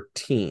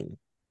 2013.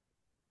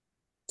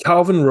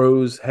 Calvin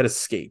Rose had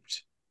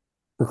escaped.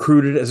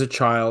 Recruited as a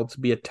child to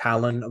be a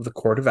Talon of the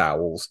Court of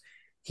Owls,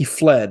 he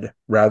fled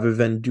rather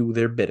than do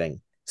their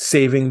bidding,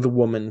 saving the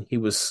woman he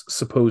was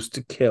supposed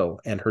to kill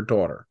and her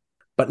daughter.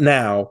 But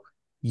now,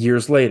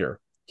 years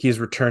later, he has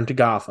returned to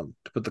Gotham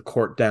to put the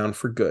court down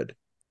for good.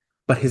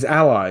 But his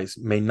allies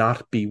may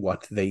not be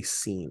what they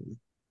seem.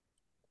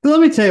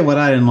 Let me tell you what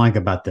I didn't like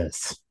about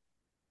this.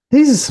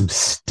 These are some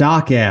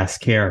stock-ass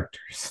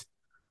characters.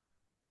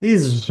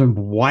 These are some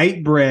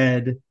white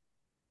bread,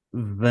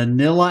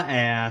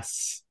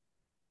 vanilla-ass,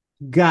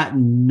 got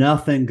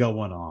nothing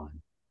going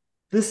on.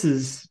 This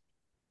is,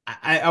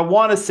 I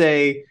want to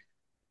say,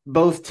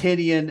 both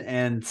Tynion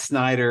and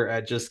Snyder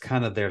at just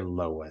kind of their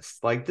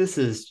lowest. Like, this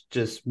is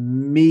just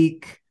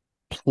meek,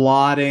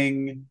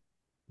 plodding,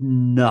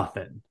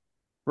 nothing.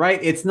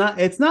 Right? It's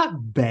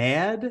not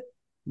bad,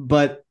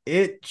 but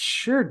it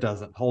sure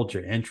doesn't hold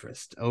your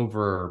interest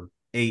over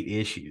 8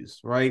 issues,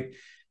 right?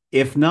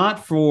 If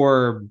not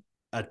for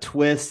a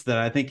twist that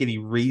I think any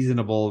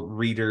reasonable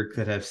reader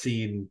could have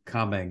seen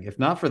coming, if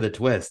not for the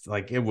twist,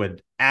 like, it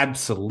would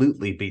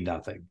absolutely be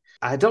nothing.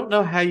 I don't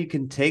know how you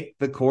can take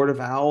the Court of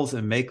Owls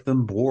and make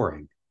them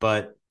boring,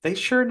 but they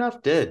sure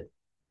enough did.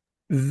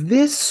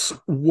 This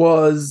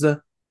was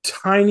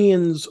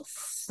Tynion's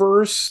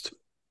first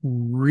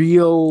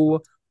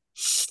real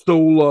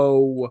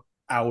solo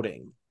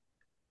outing.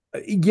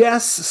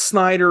 Yes,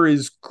 Snyder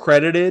is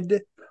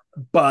credited,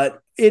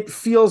 but it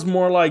feels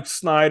more like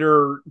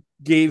Snyder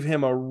gave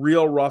him a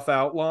real rough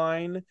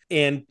outline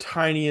and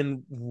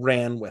Tynion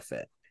ran with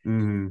it.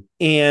 Mm-hmm.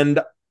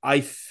 And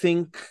I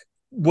think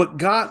what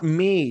got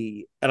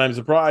me, and I'm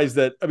surprised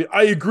that,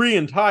 I agree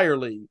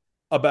entirely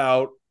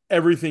about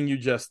everything you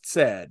just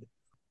said,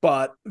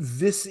 but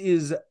this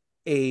is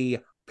a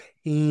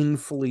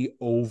painfully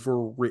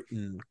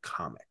overwritten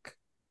comic.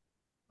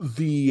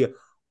 The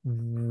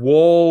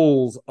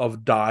walls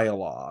of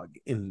dialogue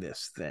in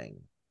this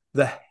thing,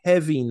 the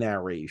heavy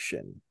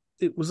narration,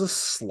 it was a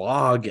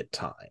slog at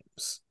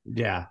times.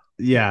 Yeah.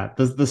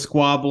 The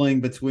squabbling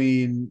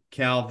between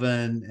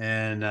Calvin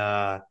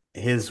and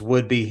his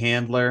would-be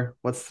handler.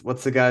 What's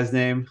the guy's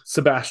name?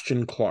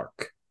 Sebastian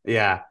Clark.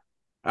 Yeah.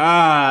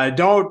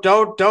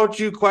 Don't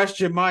you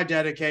question my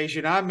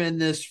dedication. I'm in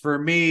this for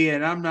me,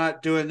 and I'm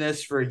not doing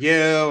this for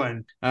you.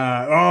 And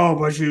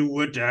but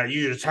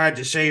you just had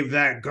to save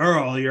that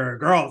girl, your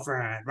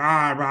girlfriend.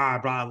 Blah blah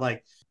blah.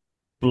 Like,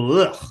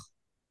 blech.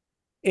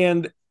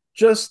 And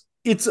just,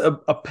 it's a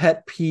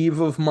pet peeve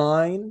of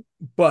mine,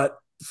 but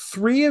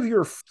 3 of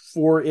your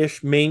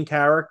 4-ish main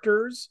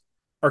characters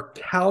are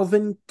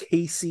Calvin,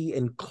 Casey,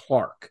 and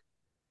Clark.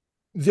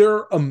 There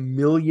are a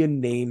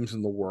million names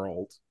in the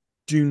world.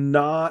 Do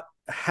not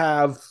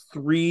have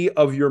 3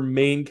 of your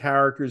main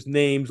characters'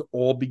 names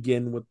all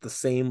begin with the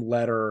same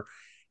letter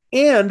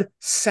and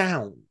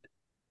sound.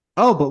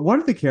 Oh, but one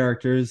of the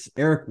characters,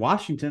 Eric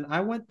Washington,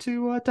 I went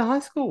to high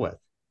school with.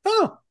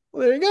 Oh,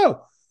 well, there you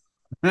go.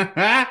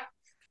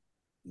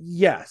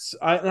 Yes,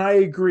 I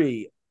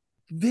agree.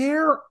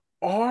 There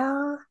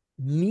are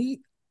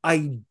neat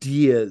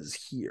ideas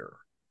here.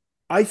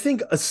 I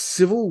think a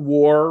civil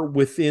war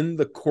within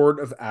the Court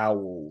of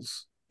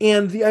Owls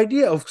and the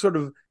idea of sort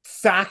of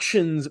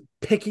factions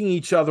picking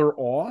each other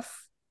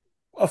off,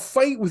 a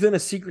fight within a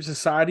secret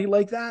society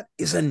like that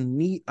is a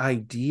neat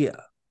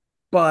idea,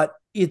 but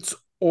it's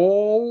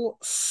all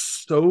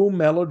so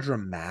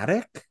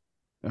melodramatic.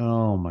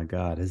 Oh my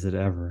God, is it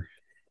ever?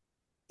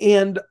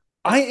 And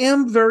I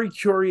am very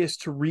curious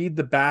to read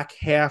the back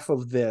half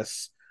of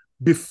this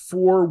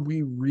before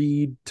we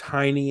read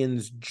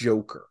Tynion's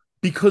Joker,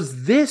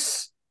 because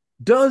this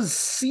does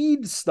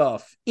seed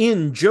stuff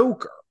in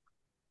Joker.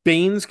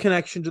 Bane's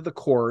connection to the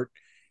court,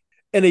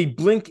 and a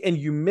blink and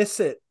you miss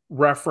it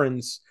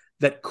reference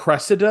that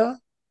Cressida,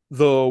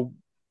 the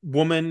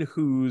woman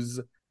who's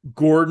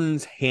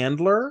Gordon's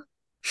handler,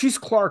 She's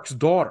Clark's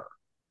daughter.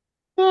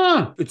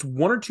 Huh. It's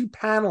one or two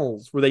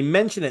panels where they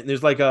mention it, and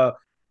there's like to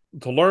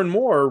learn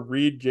more,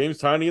 read James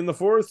Tynion in the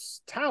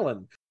Fourth's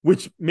Talon,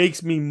 which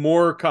makes me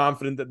more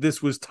confident that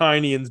this was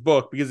Tynion's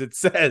book, because it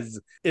says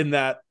in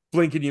that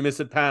blink and you miss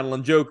it panel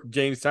and joke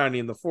James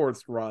Tynion the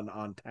Fourth's run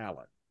on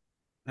Talon.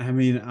 I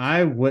mean,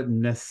 I wouldn't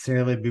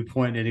necessarily be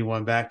pointing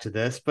anyone back to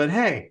this, but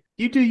hey,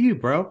 you do you,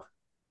 bro.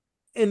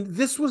 And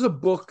this was a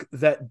book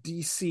that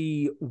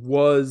DC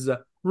was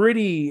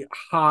pretty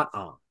hot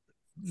on.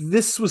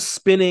 This was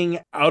spinning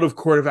out of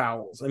Court of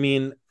Owls. I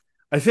mean,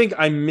 I think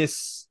I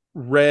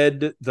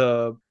misread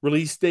the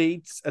release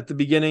dates at the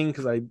beginning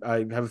because I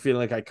have a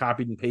feeling like I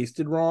copied and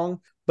pasted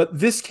wrong. But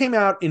this came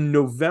out in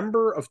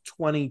November of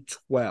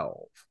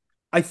 2012.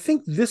 I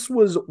think this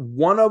was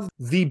one of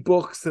the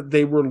books that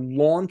they were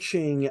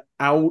launching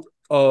out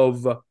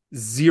of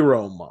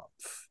Zero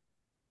Month.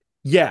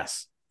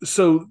 Yes.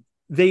 So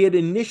they had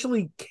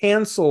initially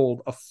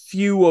canceled a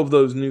few of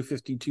those New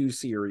 52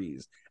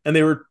 series, and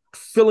they were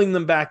filling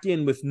them back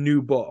in with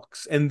new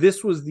books. And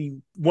this was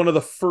one of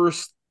the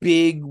first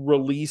big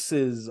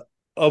releases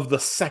of the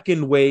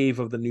second wave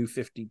of the New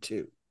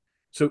 52.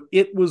 So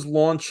it was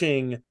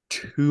launching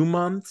 2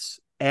 months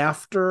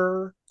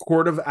after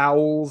Court of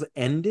Owls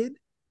ended,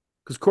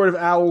 because Court of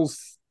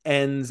Owls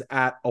ends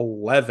at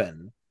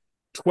 11.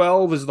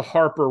 12 is the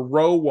Harper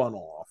Row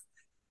one-off,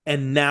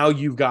 and now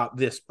you've got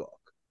this book.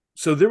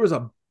 So there was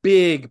a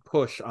big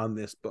push on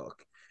this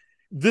book.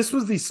 This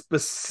was the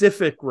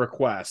specific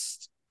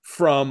request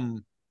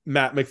from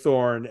Matt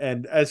McThorne.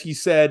 And as he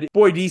said,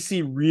 boy,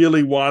 DC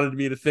really wanted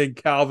me to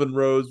think Calvin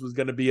Rose was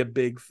going to be a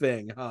big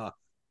thing, huh?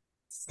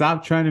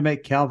 Stop trying to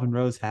make Calvin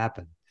Rose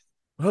happen.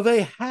 Well,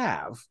 they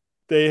have.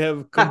 They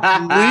have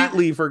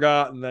completely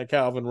forgotten that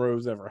Calvin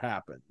Rose ever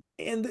happened.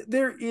 And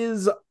there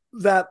is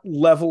that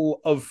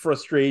level of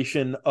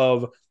frustration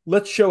of,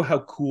 let's show how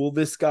cool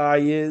this guy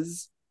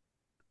is.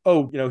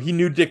 Oh, he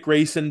knew Dick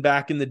Grayson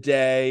back in the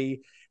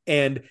day,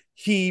 and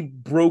he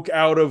broke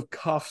out of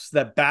cuffs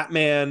that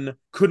Batman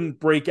couldn't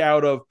break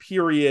out of,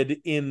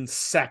 period, in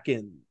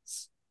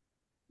seconds.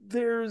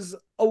 There's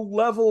a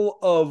level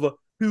of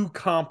too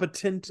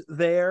competent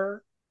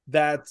there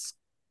that's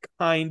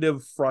kind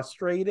of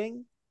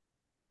frustrating.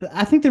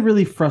 I think the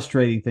really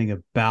frustrating thing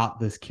about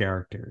this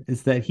character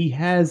is that he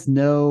has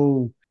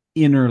no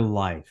inner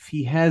life.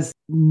 He has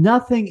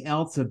nothing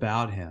else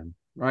about him,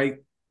 right?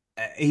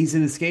 He's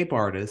an escape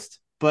artist,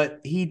 but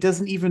he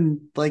doesn't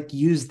even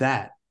use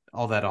that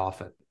all that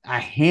often. A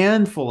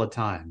handful of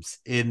times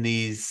in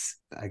these,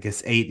 I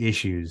guess, 8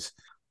 issues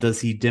does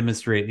he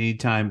demonstrate any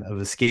time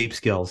of escape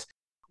skills.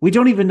 We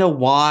don't even know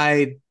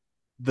why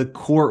the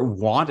court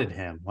wanted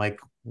him.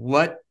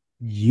 What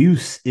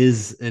use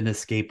is an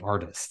escape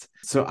artist?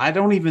 So I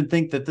don't even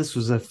think that this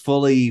was a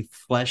fully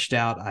fleshed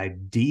out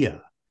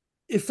idea.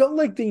 It felt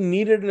like they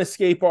needed an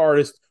escape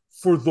artist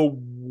for the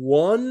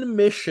one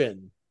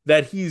mission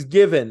that he's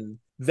given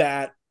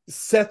that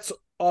sets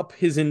up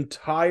his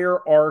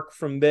entire arc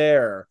from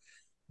there.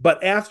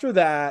 But after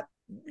that,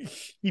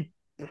 he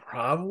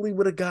probably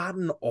would have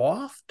gotten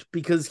offed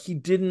because he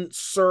didn't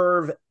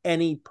serve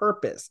any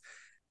purpose.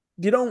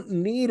 You don't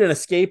need an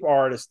escape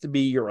artist to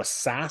be your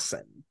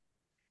assassin.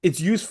 It's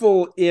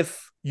useful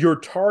if your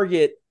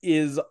target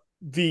is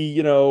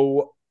the,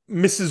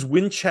 Mrs.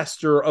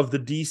 Winchester of the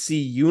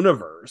DC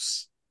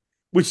universe,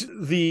 which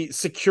the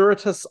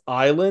Securitas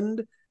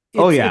Island,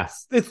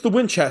 it's the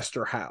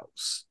Winchester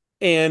house.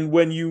 And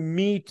when you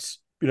meet,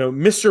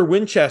 Mr.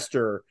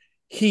 Winchester,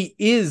 he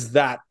is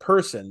that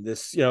person.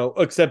 This,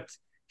 except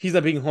he's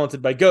not being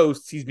haunted by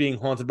ghosts. He's being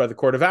haunted by the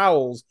Court of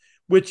Owls,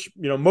 which,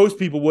 most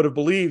people would have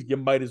believed you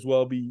might as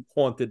well be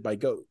haunted by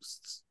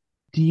ghosts.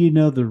 Do you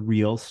know the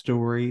real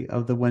story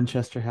of the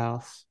Winchester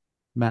house,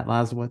 Matt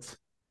Lazowitz?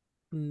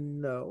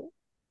 No.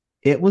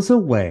 It was a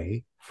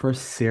way for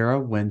Sarah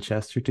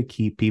Winchester to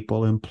keep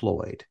people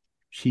employed.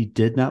 She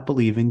did not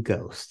believe in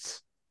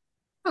ghosts.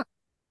 Huh.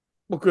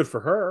 Well, good for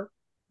her.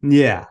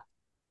 Yeah.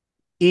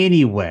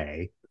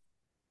 Anyway,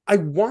 I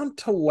want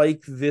to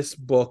like this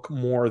book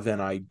more than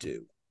I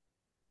do.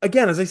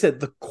 Again, as I said,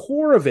 the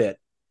core of it,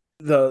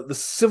 the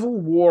civil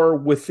war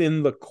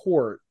within the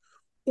court,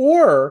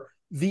 or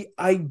the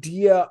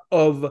idea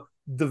of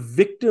the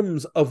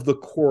victims of the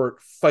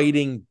court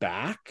fighting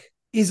back,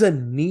 is a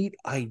neat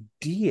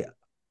idea.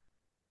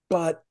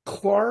 But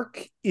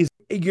Clark is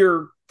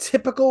your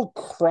typical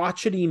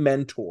crotchety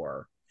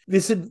mentor.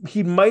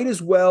 He might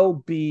as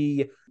well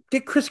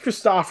get Chris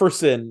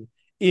Christopherson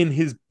in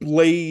his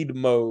Blade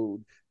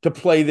mode to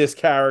play this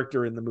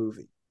character in the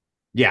movie.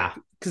 Yeah.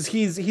 Because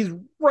he's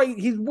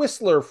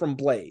Whistler from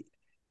Blade.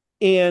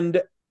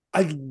 And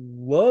I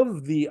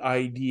love the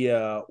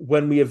idea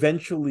when we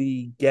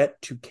eventually get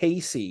to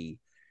Casey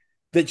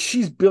that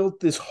she's built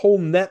this whole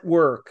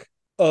network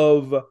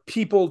of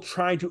people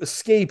trying to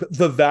escape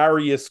the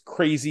various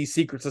crazy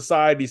secret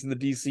societies in the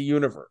DC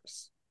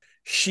universe.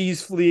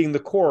 She's fleeing the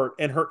court,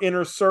 and her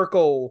inner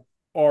circle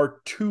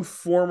are 2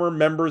 former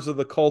members of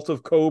the Cult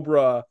of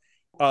Cobra,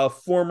 a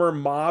former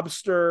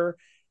mobster,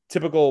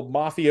 typical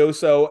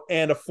mafioso,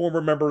 and a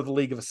former member of the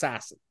League of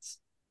Assassins.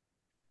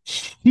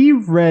 She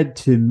read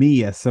to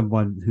me as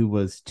someone who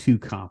was too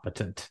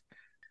competent.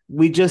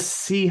 We just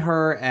see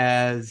her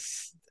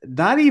as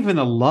not even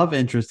a love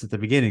interest at the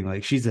beginning.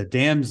 Like she's a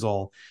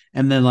damsel.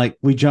 And then like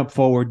we jump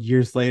forward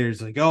years later.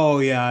 It's like, oh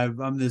yeah,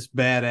 I'm this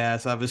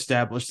badass. I've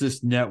established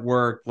this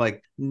network.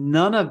 Like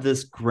none of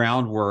this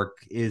groundwork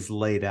is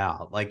laid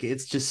out. Like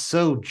it's just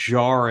so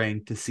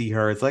jarring to see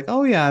her. It's like,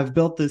 oh yeah, I've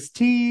built this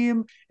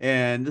team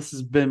and this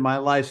has been my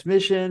life's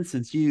mission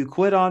since you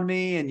quit on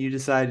me and you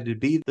decided to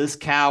be this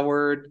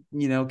coward,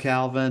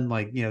 Calvin,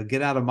 like,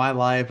 get out of my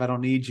life. I don't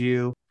need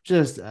you.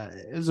 Just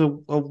it was a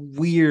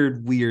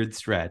weird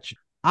stretch.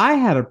 I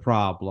had a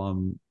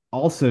problem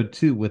also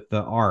too with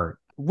the art.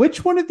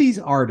 Which one of these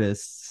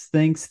artists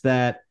thinks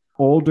that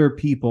older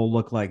people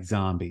look like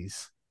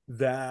zombies?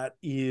 That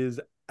is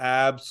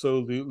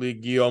absolutely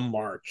Guillaume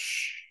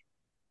March.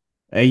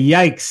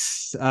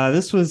 Yikes.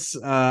 This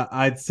was,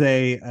 I'd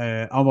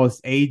say, almost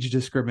age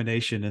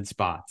discrimination in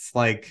spots.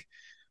 Like,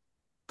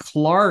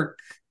 Clark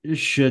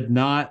should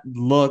not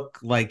look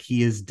like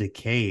he is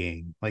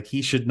decaying. Like,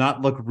 he should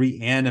not look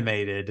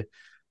reanimated.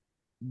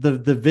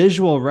 The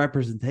visual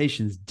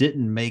representations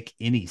didn't make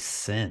any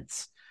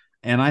sense.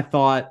 And I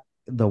thought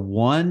the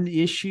one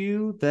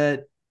issue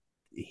that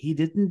he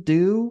didn't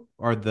do,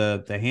 or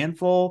the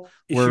handful,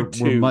 were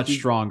much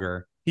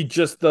stronger. He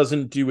just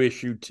doesn't do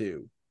issue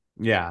 2.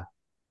 Yeah.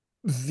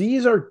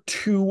 These are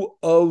two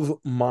of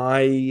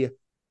my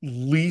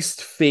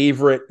least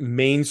favorite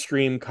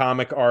mainstream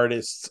comic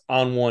artists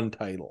on one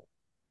title.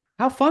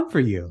 How fun for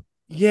you.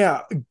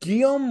 Yeah,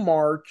 Guillaume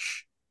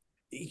March,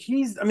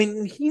 he's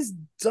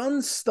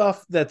done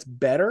stuff that's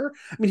better.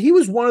 I mean, he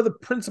was one of the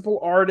principal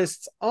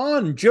artists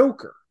on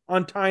Joker,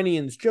 on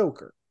Tynian's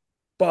Joker.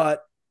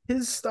 But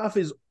his stuff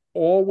is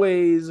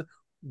always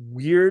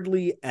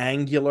weirdly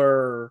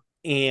angular,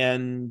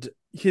 and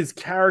his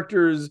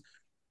female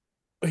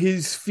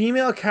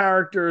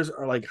characters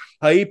are like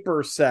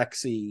hyper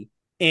sexy,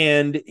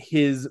 and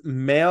his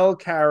male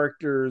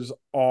characters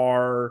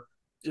are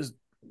just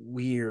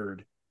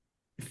weird.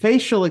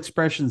 Facial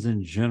expressions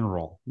in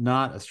general,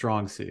 not a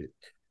strong suit.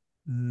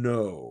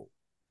 No.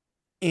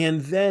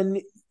 And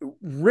then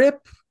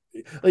Rip,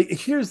 like,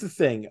 here's the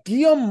thing.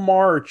 Guillaume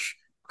March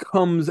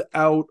comes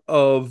out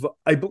of,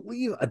 I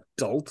believe,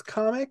 adult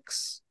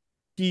comics.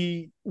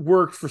 He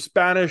worked for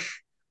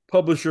Spanish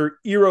publisher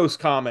Eros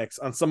Comics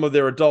on some of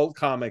their adult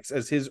comics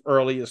as his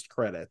earliest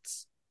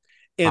credits.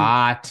 And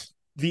Hot.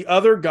 the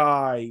other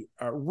guy,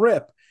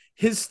 Rip,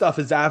 his stuff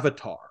is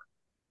Avatar.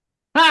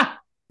 Ha!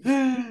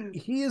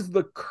 He is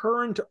the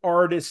current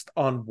artist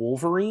on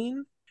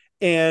Wolverine.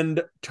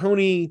 And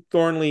Tony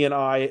Thornley and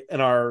I,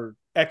 in our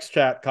X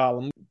Chat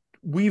column,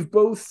 we've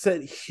both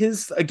said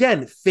his,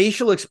 again,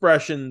 facial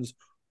expressions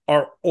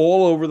are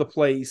all over the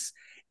place.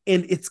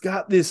 And it's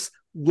got this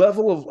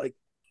level of like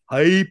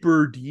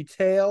hyper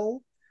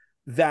detail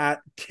that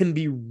can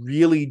be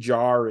really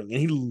jarring. And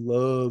he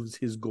loves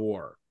his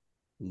gore.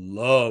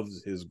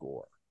 That's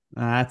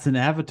an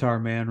Avatar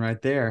man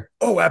right there.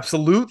 Oh,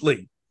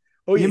 absolutely.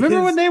 Oh, you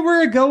remember when they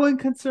were a going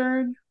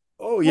concern?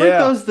 Oh, yeah. Weren't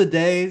those the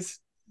days?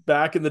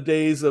 Back in the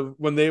days of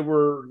when they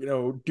were,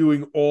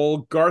 doing all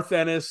Garth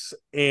Ennis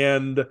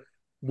and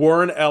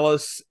Warren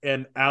Ellis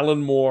and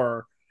Alan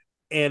Moore.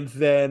 And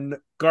then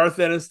Garth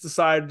Ennis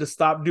decided to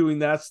stop doing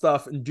that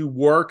stuff and do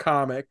war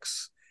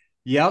comics.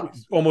 Yep.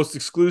 Almost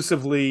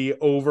exclusively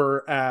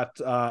over at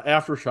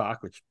Aftershock,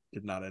 which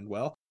did not end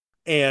well.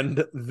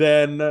 And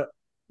then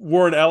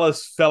Warren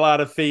Ellis fell out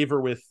of favor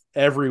with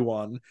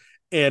everyone.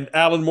 And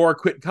Alan Moore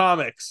quit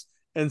comics.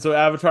 And so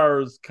Avatar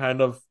was kind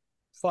of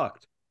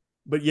fucked.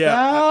 But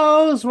yeah.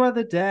 Those were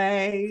the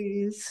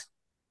days.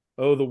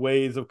 Oh, the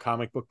ways of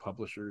comic book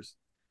publishers.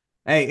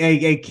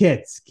 Hey,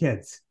 kids.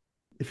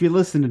 If you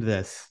listen to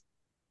this,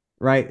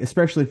 right,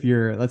 especially if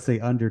you're, let's say,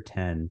 under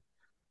 10,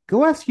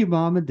 go ask your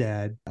mom and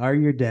dad, are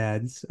your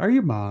dads, are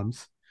your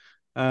moms,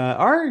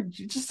 are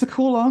just a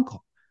cool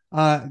uncle.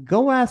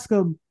 Go ask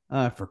them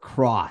for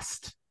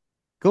Crossed.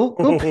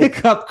 Go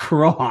pick up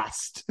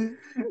Crossed.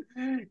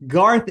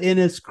 Garth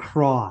Ennis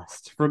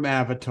Crossed from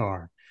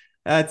Avatar.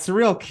 It's a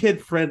real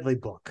kid-friendly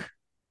book.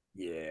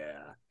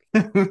 Yeah.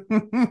 But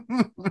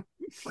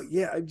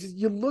yeah,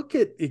 you look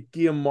at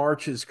Guillaume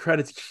March's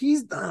credits,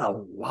 he's done a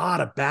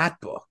lot of Bat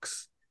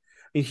books.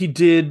 I mean, he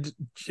did,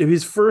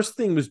 his first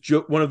thing was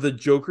one of the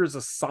Joker's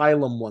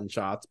Asylum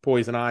one-shots,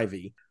 Poison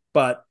Ivy.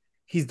 But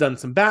he's done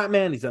some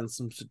Batman, he's done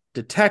some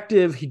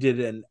detective, he did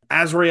an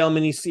Azrael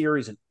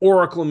miniseries, an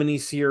Oracle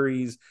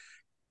miniseries,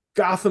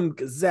 Gotham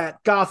Gazette,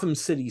 Gotham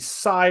City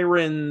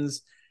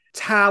Sirens,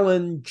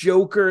 Talon,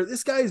 Joker.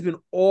 This guy's been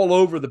all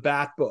over the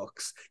Bat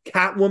books.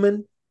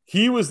 Catwoman,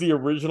 he was the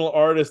original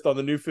artist on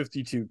the New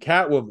 52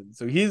 Catwoman.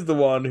 So he's the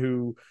one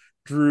who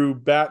drew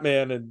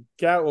Batman and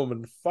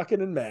Catwoman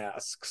fucking in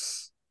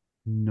masks.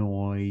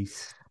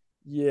 Nice.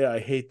 Yeah, I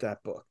hate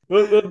that book.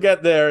 We'll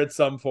get there at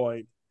some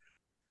point.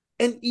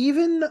 And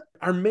even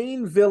our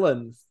main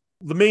villain,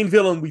 the main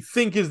villain we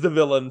think is the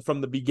villain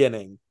from the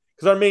beginning,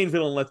 because our main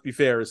villain, let's be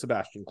fair, is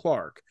Sebastian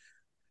Clark.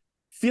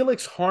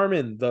 Felix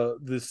Harmon,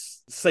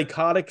 this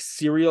psychotic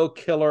serial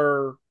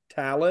killer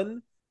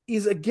Talon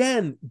is,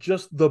 again,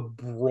 just the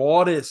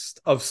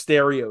broadest of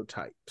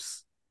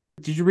stereotypes.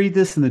 Did you read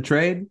this in the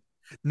trade?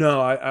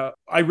 No,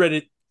 I read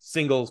it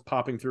singles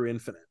popping through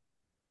Infinite.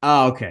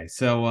 Oh, okay.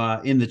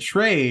 So in the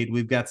trade,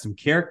 we've got some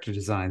character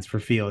designs for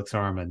Felix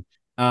Harmon.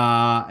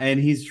 And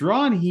he's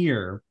drawn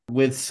here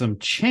with some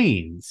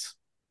chains.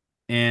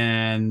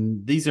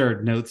 And these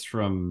are notes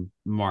from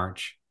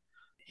March.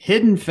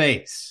 Hidden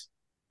face,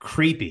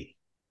 creepy,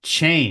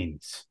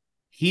 chains.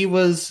 He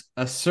was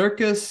a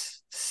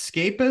circus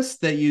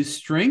scapist that used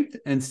strength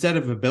instead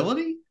of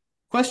ability?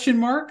 Question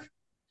mark.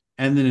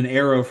 And then an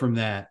arrow from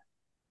that.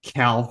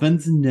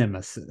 Calvin's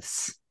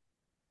nemesis.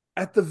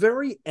 At the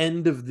very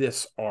end of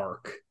this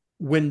arc,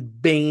 when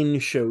Bane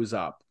shows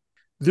up,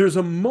 there's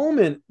a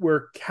moment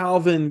where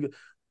Calvin,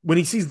 when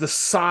he sees the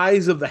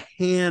size of the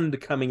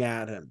hand coming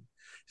at him,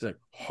 he's like,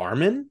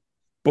 Harmon?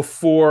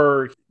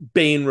 Before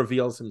Bane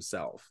reveals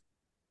himself.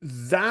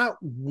 That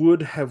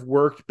would have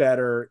worked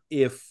better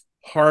if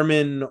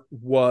Harmon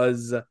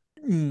was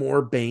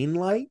more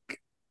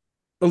Bane-like,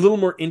 a little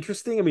more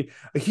interesting. I mean,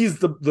 he's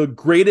the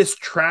greatest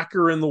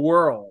tracker in the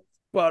world,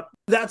 but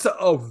that's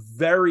a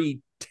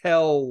very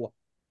show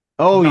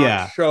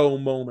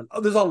moment.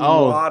 There's a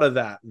lot of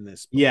that in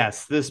this book.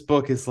 Yes, this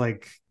book is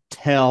like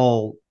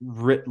tell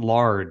writ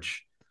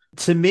large.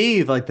 To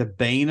me, like the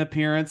Bane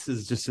appearance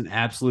is just an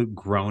absolute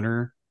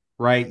groaner,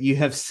 right? You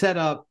have set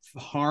up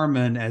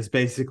Harmon as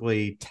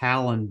basically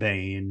Talon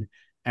Bane,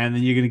 and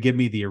then you're going to give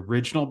me the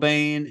original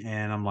Bane,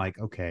 and I'm like,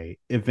 okay,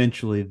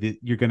 eventually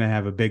you're going to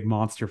have a big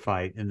monster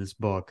fight in this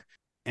book.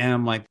 And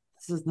I'm like,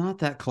 this is not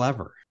that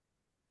clever.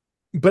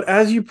 But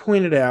as you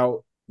pointed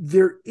out,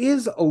 there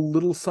is a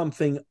little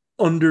something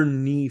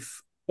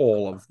underneath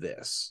all of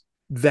this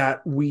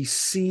that we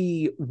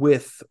see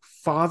with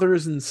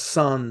fathers and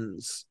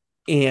sons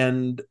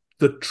and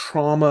the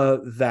trauma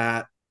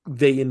that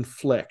they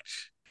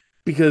inflict.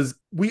 Because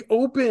we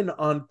open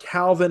on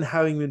Calvin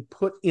having been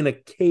put in a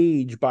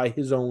cage by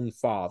his own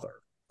father,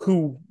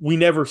 who we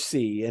never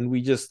see, and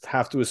we just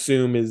have to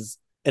assume is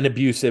an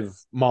abusive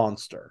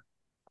monster.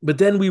 But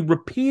then we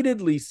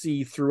repeatedly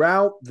see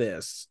throughout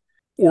this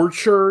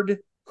Orchard,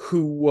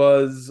 who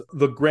was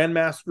the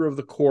Grandmaster of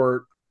the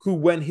Court, who,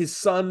 when his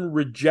son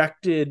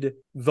rejected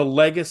the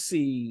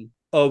legacy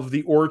of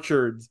the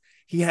Orchards,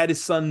 he had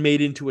his son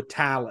made into a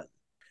Talon.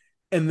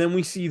 And then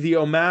we see the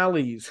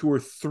O'Malleys, who are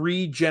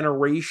 3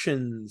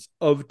 generations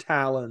of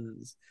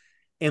Talons.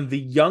 And the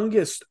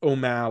youngest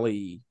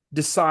O'Malley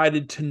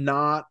decided to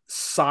not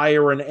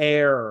sire an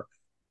heir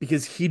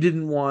because he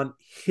didn't want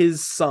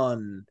his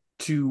son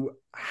to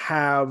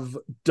have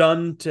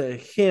done to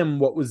him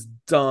what was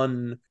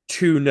done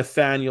to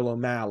Nathaniel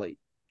O'Malley.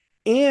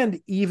 And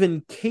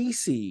even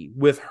Casey,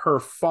 with her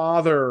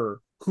father,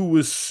 who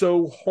was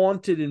so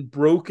haunted and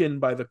broken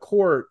by the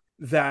court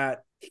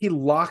that he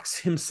locks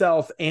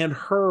himself and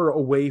her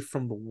away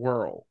from the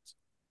world.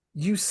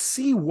 You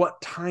see what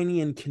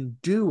Tynion can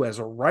do as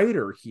a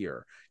writer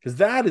here, because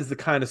that is the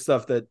kind of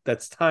stuff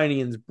that's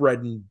Tynion's bread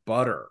and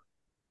butter.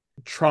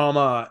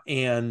 Trauma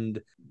and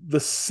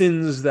the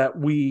sins that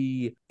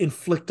we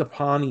inflict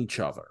upon each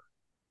other.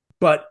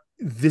 But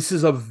this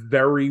is a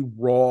very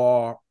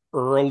raw,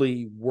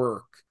 early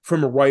work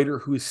from a writer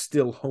who is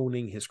still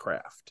honing his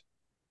craft.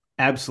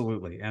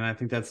 Absolutely. And I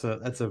think that's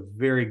a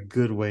very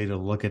good way to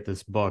look at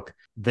this book.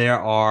 There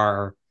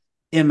are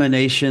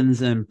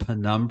emanations and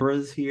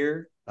penumbras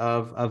here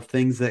of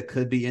things that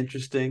could be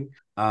interesting.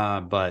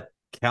 But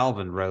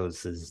Calvin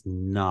Rose is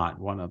not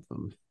one of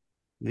them.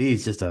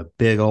 He's just a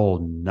big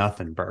old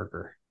nothing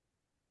burger.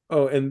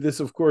 Oh, and this,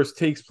 of course,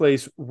 takes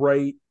place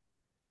right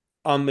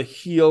on the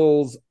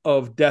heels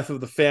of Death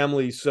of the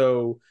Family.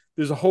 So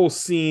there's a whole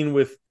scene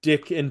with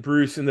Dick and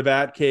Bruce in the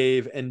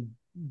Batcave, and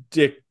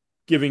Dick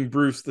giving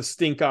Bruce the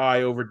stink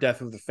eye over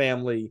Death of the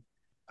Family.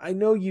 I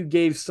know you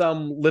gave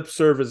some lip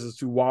service as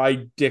to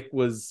why Dick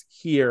was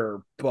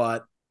here,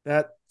 but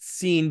that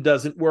scene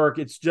doesn't work.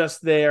 It's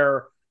just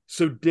there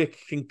so Dick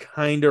can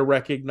kind of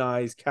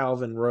recognize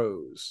Calvin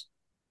Rose.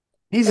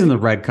 He's in the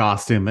red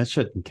costume. That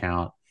shouldn't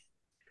count.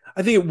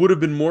 I think it would have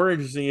been more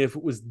interesting if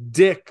it was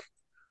Dick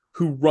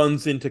who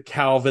runs into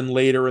Calvin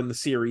later in the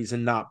series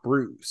and not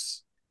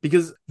Bruce,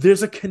 because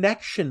there's a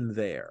connection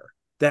there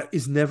that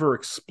is never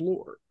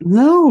explored.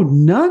 No,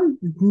 none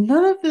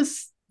of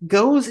this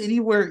goes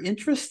anywhere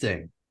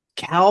interesting.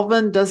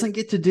 Calvin doesn't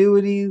get to do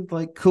any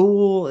like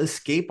cool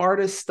escape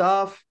artist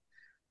stuff.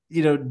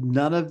 You know,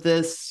 none of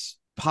this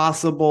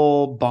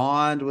possible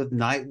bond with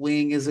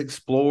Nightwing is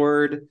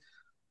explored.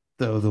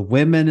 Though the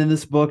women in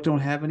this book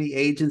don't have any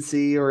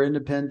agency or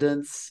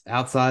independence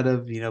outside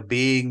of,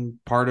 being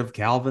part of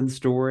Calvin's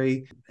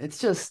story. It's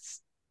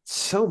just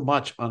so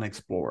much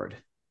unexplored.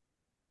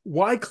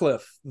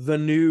 Wycliffe, the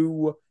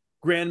new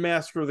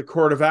Grandmaster of the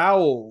Court of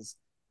Owls,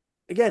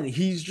 again,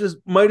 he's just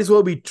might as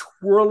well be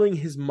twirling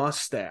his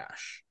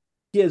mustache.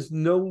 He has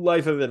no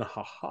life other than,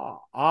 haha,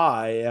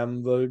 I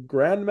am the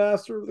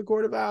Grandmaster of the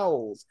Court of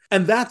Owls.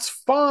 And that's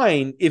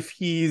fine if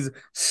he's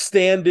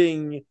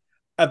standing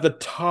at the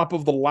top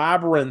of the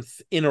labyrinth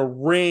in a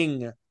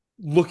ring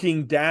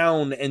looking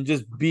down and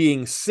just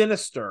being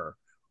sinister.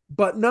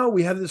 But no,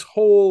 we have this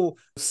whole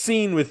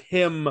scene with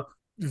him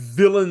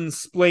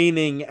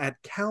villain-splaining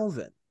at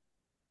Calvin.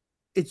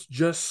 It's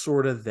just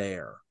sort of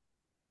there.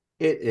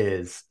 It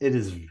is. It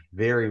is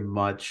very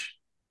much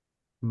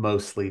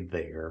mostly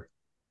there.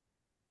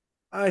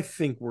 I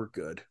think we're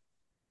good.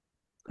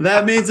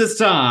 That means it's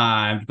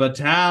time.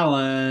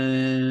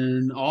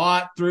 Battalion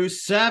 0 through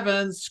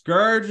 7,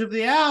 Scourge of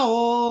the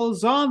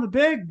Owls on the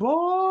big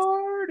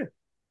board.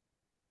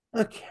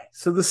 Okay,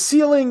 so the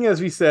ceiling,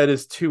 as we said,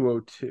 is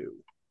 202.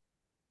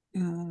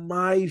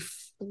 My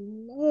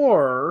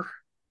floor,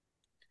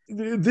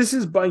 this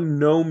is by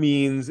no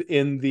means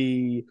in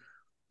the,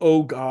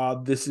 oh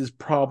God, this is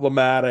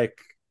problematic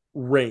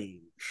range.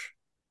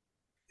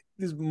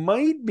 This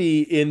might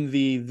be in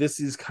the, this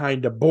is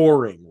kind of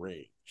boring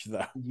range,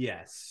 though.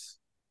 Yes.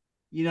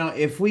 You know,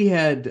 if we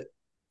had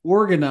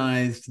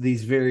organized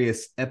these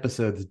various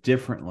episodes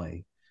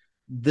differently,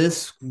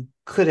 this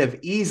could have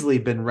easily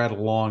been read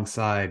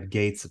alongside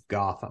Gates of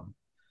Gotham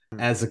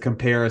as a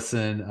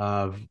comparison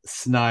of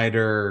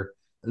Snyder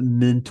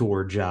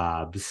mentor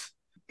jobs.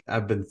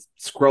 I've been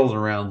scrolling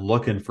around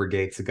looking for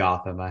Gates of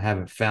Gotham. I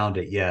haven't found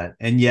it yet.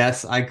 And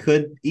yes, I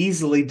could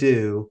easily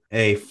do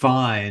a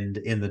find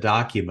in the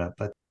document,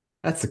 but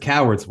that's the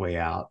coward's way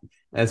out,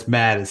 as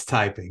Matt is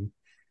typing.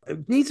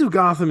 Gates of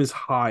Gotham is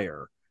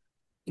higher.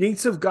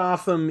 Gates of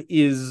Gotham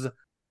is,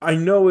 I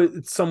know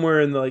it's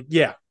somewhere in the, like,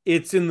 yeah,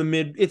 it's in the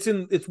mid, it's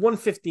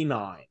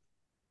 159.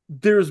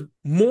 There's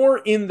more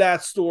in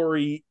that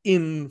story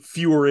in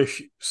fewer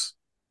issues.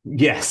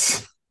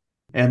 Yes.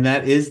 And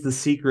that is the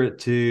secret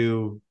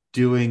to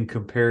doing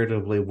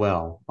comparatively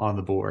well on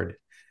the board,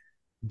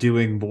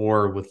 doing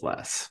more with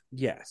less.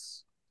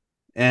 Yes.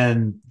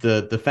 And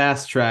the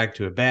fast track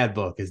to a bad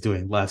book is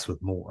doing less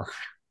with more.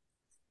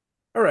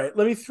 All right,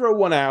 let me throw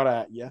one out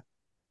at you.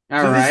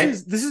 All right.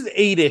 This is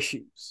 8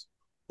 issues.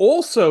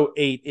 Also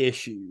 8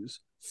 issues,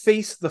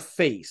 Face the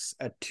Face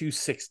at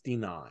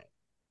 269.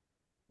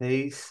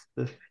 Face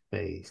the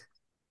Face.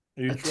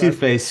 A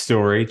Two-Face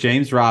story.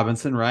 James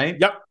Robinson, right?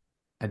 Yep.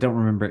 I don't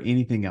remember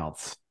anything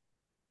else.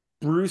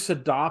 Bruce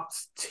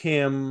adopts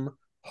Tim.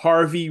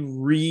 Harvey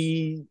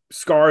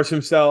re-scars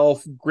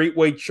himself. Great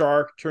White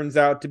Shark turns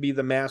out to be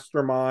the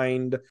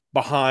mastermind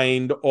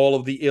behind all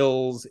of the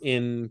ills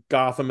in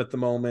Gotham at the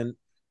moment.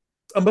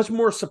 A much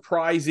more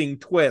surprising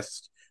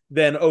twist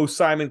than, oh,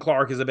 Simon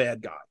Clark is a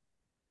bad guy.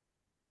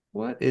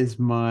 What is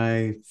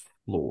my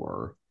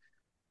floor?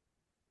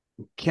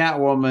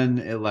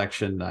 Catwoman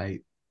election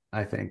night,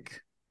 I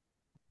think.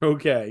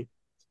 Okay.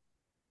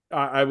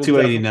 I will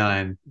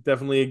 289.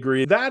 definitely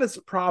agree. That is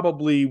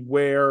probably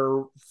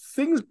where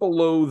things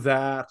below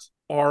that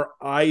are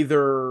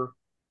either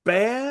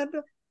bad,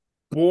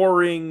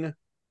 boring,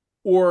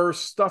 or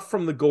stuff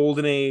from the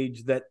Golden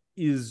Age that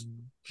is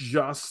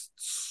just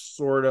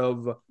sort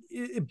of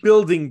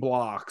building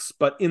blocks,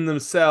 but in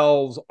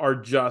themselves are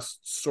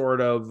just sort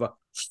of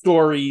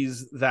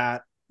stories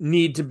that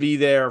need to be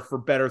there for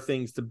better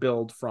things to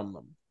build from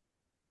them.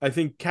 I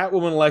think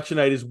Catwoman Election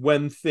Night is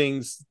when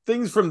things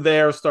from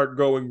there start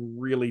going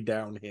really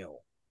downhill.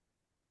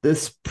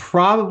 This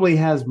probably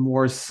has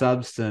more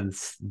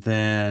substance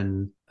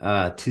than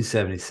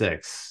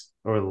 276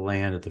 or the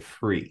Land of the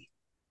Free.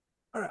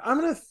 All right, I'm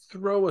going to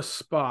throw a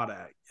spot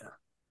at you.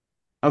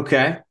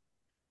 Okay.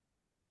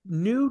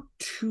 New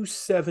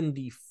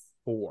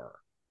 274.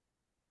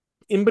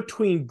 In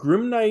between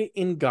Grim Knight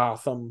in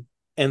Gotham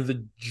and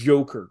the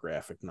Joker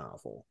graphic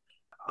novel.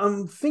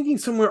 I'm thinking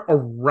somewhere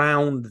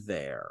around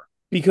there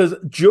because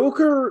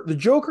the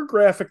Joker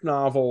graphic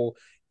novel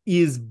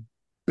is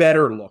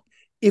better look.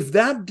 If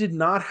that did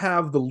not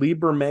have the Lee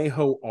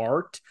Bermejo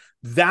art,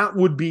 that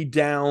would be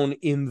down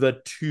in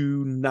the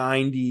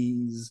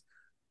 290s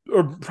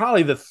or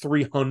probably the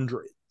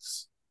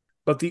 300s.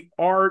 But the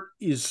art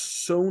is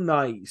so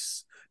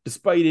nice,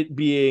 despite it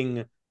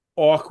being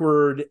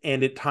awkward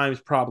and at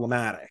times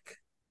problematic.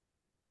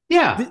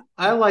 Yeah,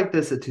 I like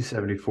this at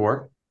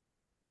 274.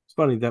 It's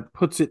funny, that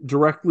puts it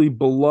directly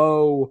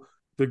below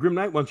the Grim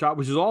Knight one shot,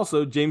 which is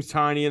also James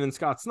Tynion and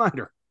Scott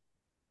Snyder.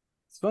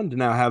 It's fun to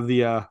now have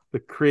the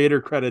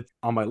creator credit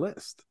on my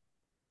list.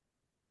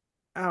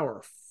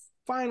 Our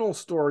final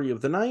story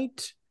of the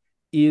night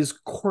is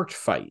Court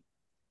Fight.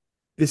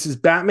 This is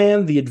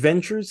Batman: The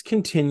Adventures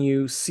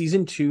Continue,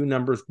 Season 2,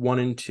 numbers 1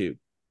 and 2.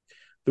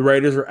 The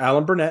writers are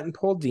Alan Burnett and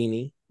Paul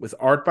Dini, with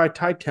art by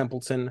Ty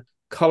Templeton,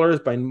 colors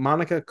by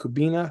Monica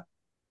Kubina,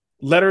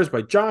 letters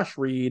by Josh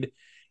Reed,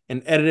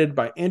 and edited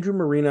by Andrew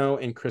Marino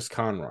and Chris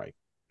Conroy.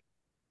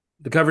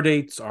 The cover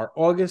dates are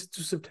August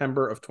to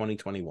September of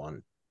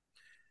 2021.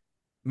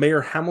 Mayor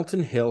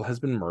Hamilton Hill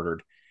has been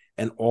murdered,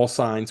 and all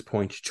signs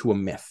point to a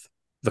myth,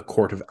 the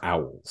Court of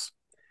Owls.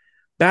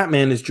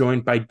 Batman is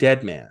joined by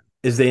Deadman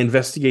as they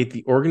investigate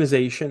the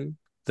organization,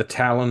 the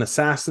Talon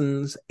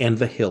assassins, and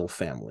the Hill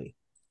family.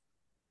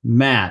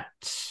 Matt,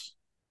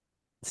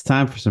 it's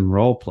time for some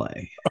role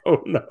play.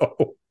 Oh,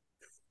 no.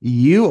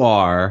 You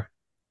are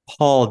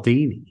Paul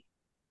Dini.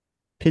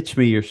 Pitch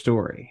me your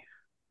story.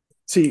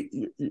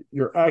 See,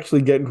 you're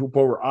actually getting to a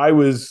point where I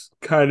was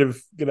kind of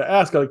going to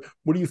ask, like,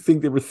 what do you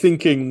think they were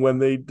thinking when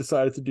they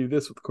decided to do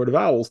this with the Court of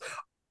Owls?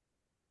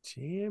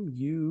 Damn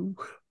you.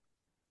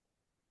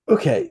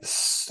 Okay,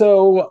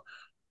 so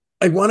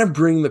I want to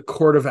bring the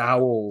Court of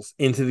Owls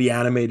into the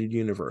animated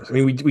universe. I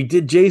mean, we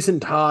did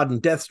Jason Todd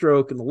and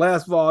Deathstroke in the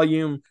last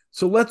volume,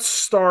 so let's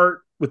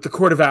start with the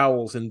Court of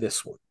Owls in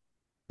this one.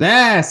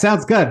 Yeah,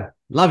 sounds good.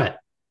 Love it.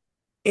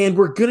 And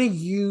we're going to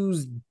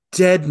use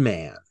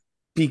Deadman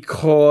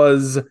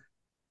because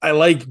I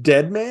like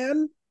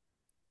Deadman.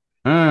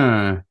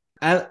 I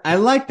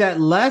like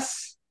that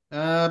less,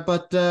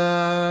 but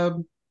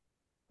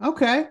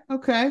okay.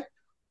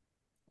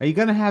 Are you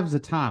gonna have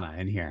Zatanna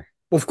in here?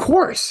 Of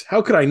course.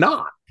 How could I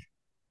not?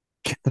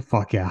 Get the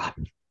fuck out.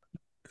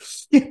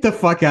 Get the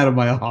fuck out of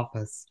my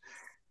office.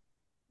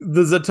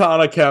 The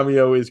Zatanna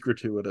cameo is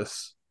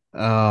gratuitous.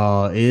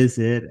 Oh, is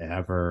it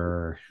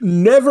ever?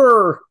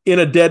 Never in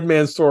a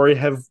Deadman story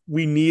have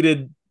we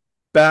needed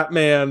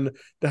Batman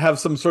to have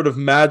some sort of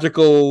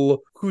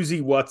magical who's he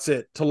what's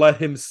it to let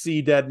him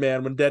see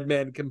Deadman when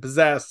Deadman can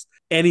possess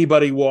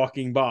anybody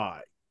walking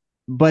by.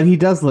 But he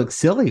does look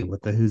silly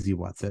with the who's he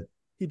what's it.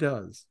 He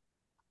does.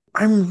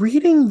 I'm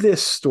reading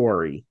this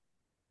story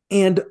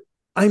and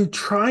I'm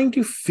trying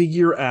to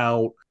figure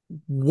out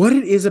what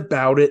it is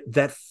about it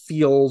that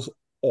feels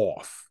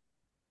off.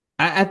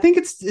 I think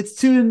it's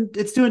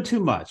doing too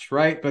much,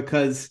 right?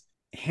 Because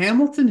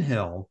Hamilton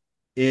Hill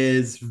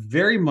is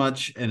very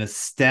much an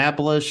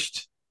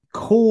established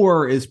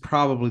core is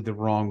probably the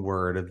wrong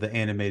word of the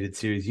animated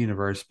series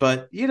universe,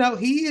 but he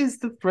is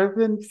the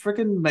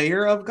freaking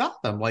mayor of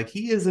Gotham. Like,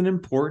 he is an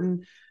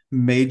important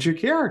major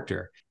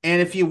character.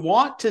 And if you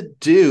want to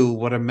do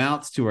what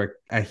amounts to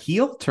a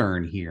heel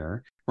turn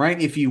here,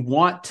 right? If you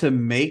want to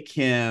make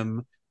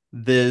him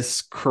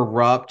this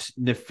corrupt,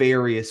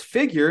 nefarious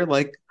figure,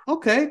 like,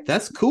 okay,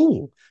 that's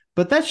cool.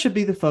 But that should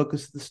be the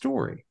focus of the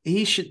story.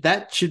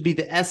 That should be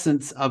the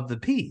essence of the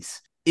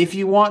piece. If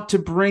you want to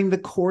bring the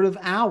Court of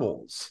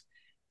Owls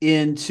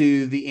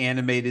into the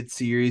animated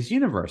series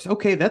universe,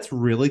 okay, that's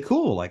really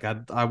cool. Like,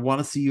 I want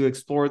to see you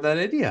explore that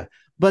idea.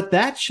 But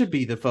that should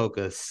be the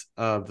focus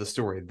of the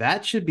story.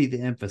 That should be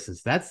the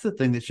emphasis. That's the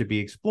thing that should be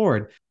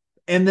explored.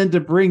 And then to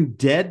bring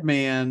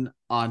Deadman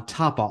on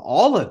top of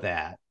all of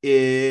that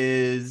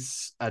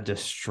is a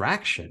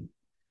distraction.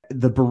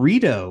 The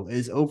burrito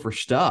is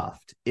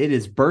overstuffed. It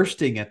is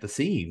bursting at the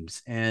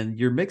seams, and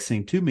you're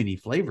mixing too many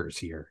flavors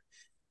here.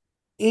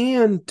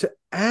 And to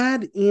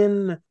add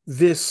in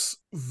this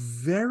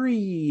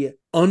very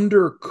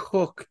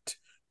undercooked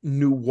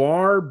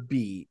noir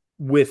beat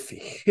with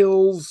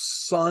Hill's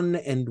son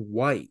and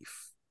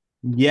wife.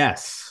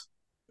 Yes.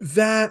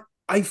 That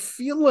I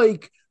feel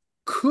like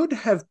could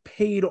have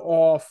paid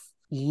off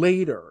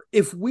later.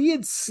 If we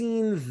had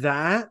seen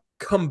that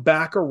come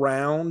back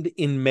around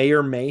in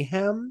Mayor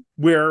Mayhem,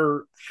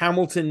 where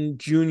Hamilton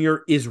Jr.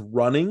 is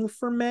running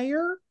for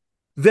mayor,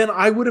 then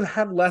I would have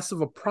had less of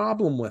a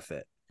problem with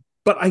it.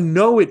 But I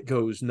know it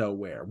goes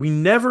nowhere. We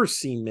never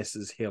see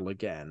Mrs. Hill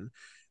again.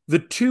 The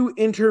two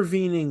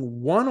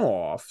intervening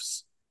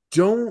one-offs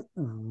don't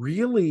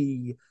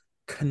really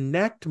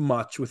connect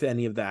much with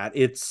any of that.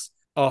 It's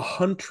a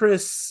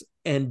Huntress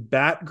and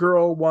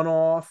Batgirl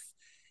one-off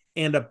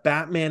and a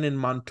Batman and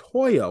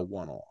Montoya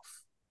one-off.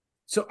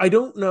 So I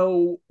don't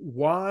know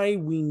why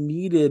we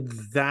needed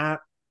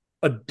that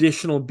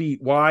additional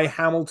beat, why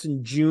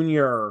Hamilton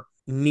Jr.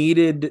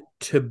 needed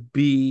to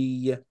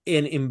be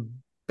an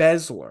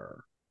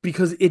embezzler,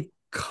 because it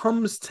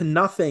comes to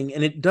nothing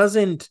and it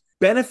doesn't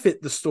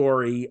benefit the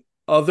story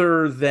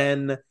other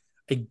than,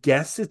 I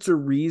guess it's a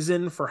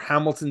reason for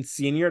Hamilton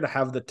Sr. to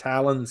have the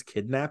Talons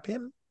kidnap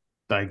him.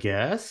 I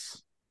guess.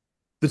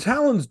 The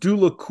Talons do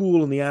look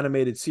cool in the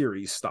animated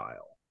series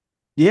style.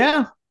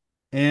 Yeah.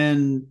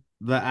 And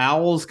the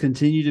owls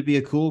continue to be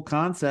a cool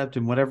concept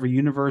in whatever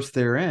universe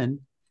they're in.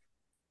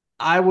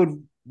 I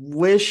would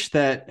wish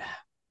that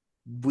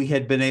we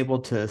had been able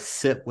to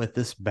sit with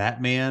this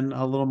Batman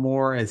a little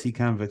more as he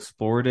kind of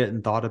explored it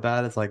and thought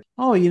about it. It's like,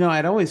 oh,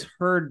 I'd always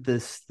heard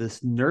this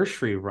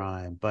nursery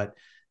rhyme, but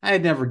I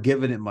had never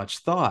given it much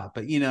thought.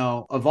 But,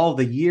 of all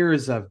the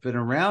years I've been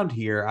around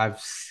here, I've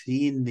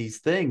seen these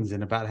things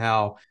and about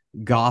how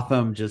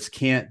Gotham just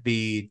can't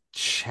be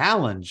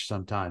challenged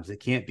sometimes. It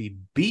can't be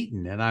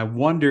beaten. And I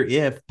wonder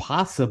if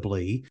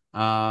possibly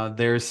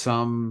there's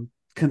some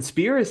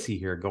conspiracy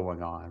here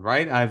going on,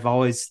 right? I've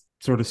always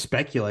sort of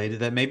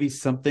speculated that maybe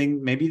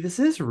this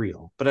is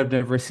real, but I've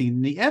never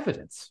seen the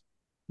evidence.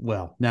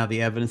 Well, now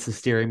the evidence is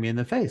staring me in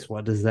the face.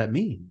 What does that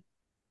mean?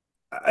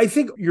 I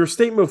think your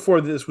statement before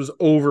this was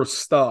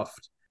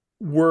overstuffed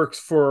works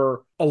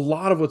for a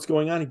lot of what's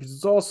going on, because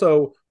it's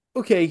also,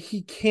 okay,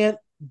 he can't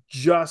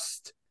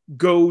just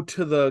go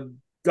to the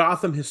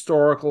Gotham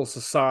Historical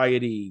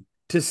Society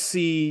to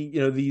see,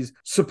 these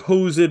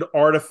supposed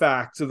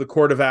artifacts of the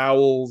Court of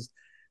Owls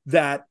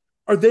that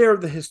are there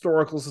at the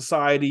Historical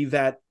Society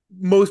that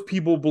most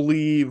people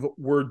believe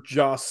were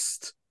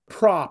just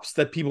props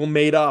that people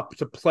made up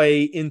to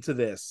play into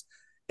this.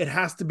 It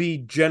has to be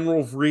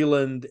General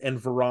Vreeland and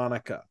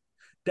Veronica.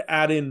 to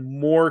add in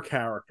more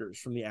characters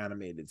from the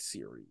animated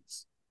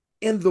series.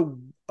 And the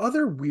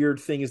other weird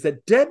thing is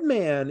that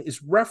Deadman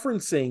is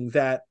referencing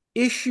that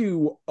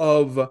issue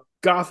of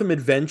Gotham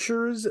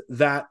Adventures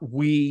that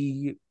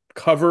we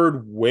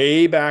covered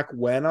way back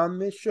when on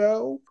this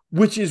show,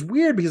 which is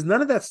weird because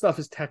none of that stuff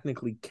is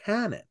technically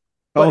canon.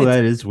 Oh,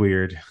 that is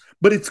weird.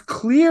 But it's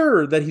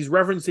clear that he's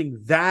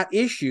referencing that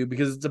issue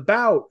because it's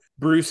about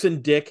Bruce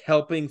and Dick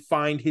helping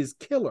find his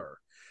killer.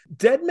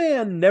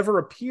 Deadman never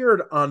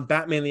appeared on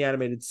Batman the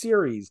Animated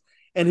Series,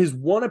 and his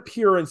one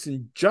appearance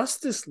in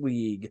Justice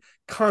League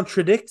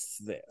contradicts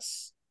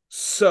this.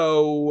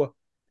 So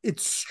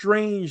it's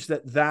strange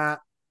that that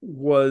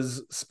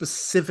was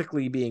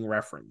specifically being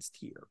referenced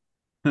here.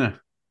 Huh.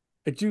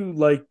 I do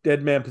like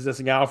Deadman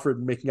possessing Alfred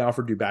and making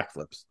Alfred do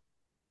backflips.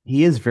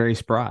 He is very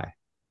spry.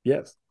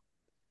 Yes.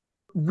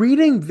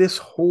 Reading this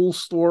whole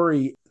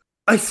story,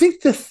 I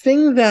think the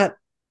thing that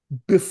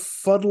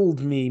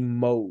befuddled me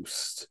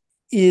most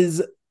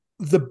is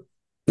the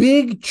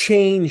big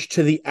change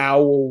to the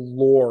owl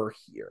lore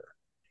here.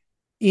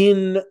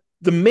 In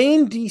the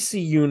main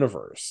DC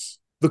universe,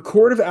 the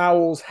Court of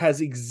Owls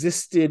has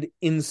existed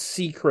in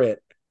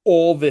secret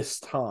all this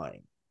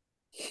time.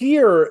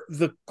 Here,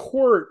 the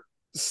court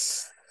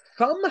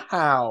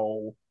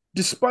somehow,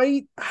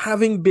 despite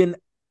having been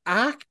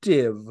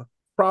active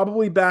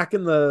probably back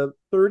in the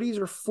 30s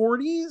or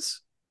 40s,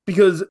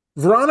 because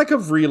Veronica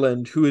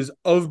Vreeland, who is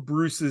of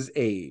Bruce's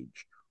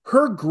age,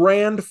 her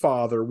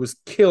grandfather was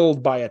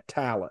killed by a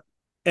Talon.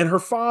 And her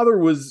father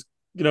was,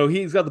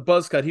 he's got the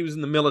buzz cut. He was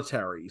in the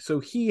military. So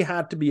he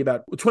had to be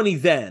about 20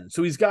 then.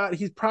 So he's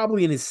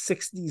probably in his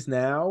 60s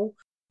now.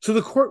 So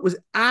the court was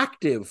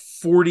active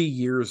 40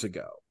 years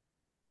ago.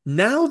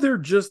 Now they're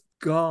just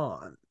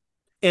gone.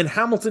 And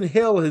Hamilton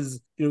Hill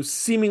has,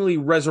 seemingly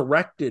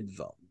resurrected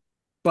them.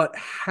 But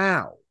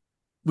how?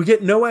 We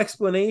get no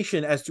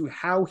explanation as to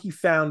how he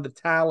found the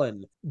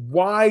Talon,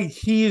 why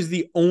he is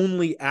the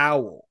only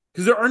owl.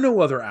 Because there are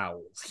no other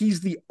owls. He's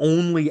the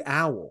only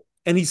owl.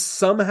 And he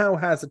somehow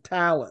has a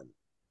Talon.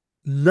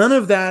 None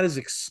of that is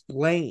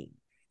explained.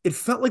 It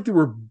felt like there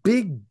were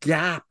big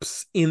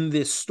gaps in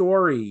this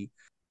story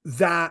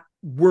that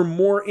were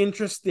more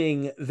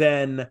interesting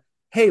than,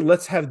 hey,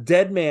 let's have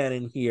Deadman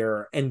in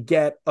here and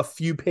get a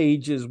few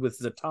pages with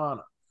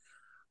Zatanna.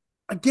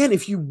 Again,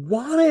 if you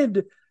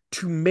wanted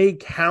to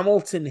make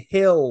Hamilton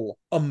Hill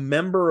a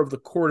member of the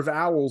Court of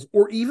Owls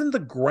or even the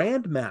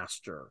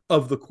Grandmaster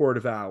of the Court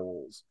of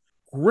Owls,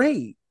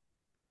 great.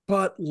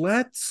 But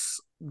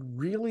let's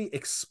really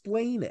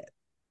explain it.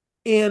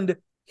 And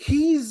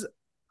he's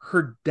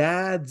her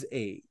dad's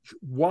age.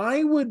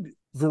 Why would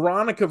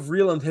Veronica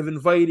Vreeland have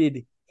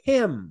invited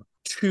him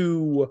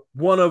to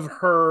one of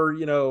her,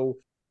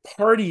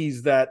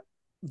 parties that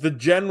the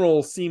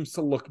general seems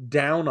to look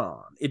down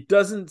on? It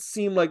doesn't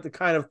seem like the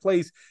kind of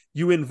place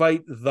you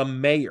invite the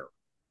mayor.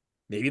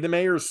 Maybe the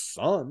mayor's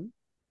son.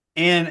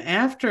 And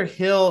after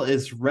Hill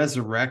is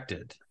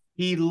resurrected,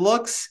 he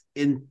looks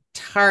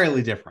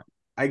entirely different.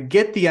 I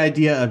get the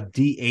idea of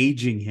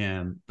de-aging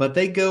him, but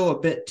they go a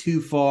bit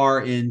too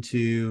far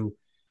into,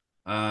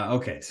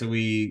 so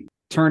we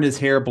turn his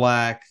hair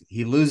black.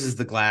 He loses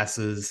the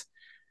glasses.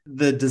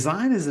 The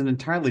design is an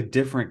entirely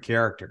different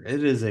character.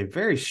 It is a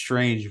very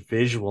strange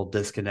visual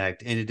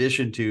disconnect in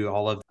addition to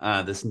all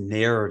of this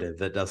narrative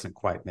that doesn't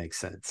quite make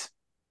sense.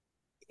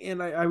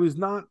 And I was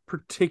not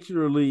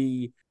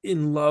particularly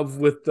in love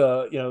with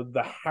the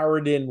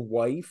Harridan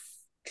wife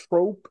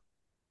trope.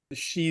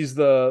 She's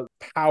the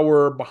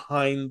power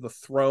behind the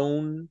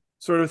throne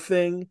sort of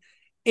thing.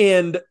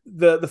 And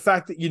the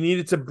fact that you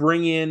needed to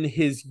bring in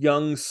his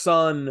young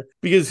son,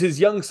 because his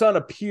young son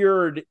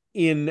appeared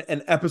in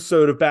an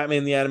episode of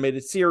Batman the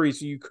Animated Series,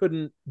 so you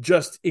couldn't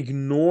just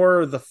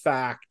ignore the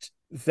fact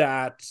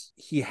that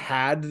he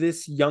had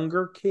this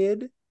younger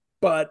kid.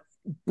 But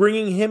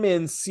bringing him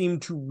in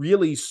seemed to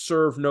really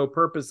serve no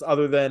purpose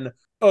other than,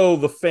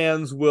 the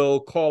fans will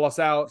call us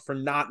out for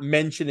not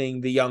mentioning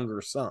the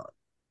younger son.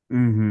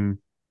 Mm-hmm.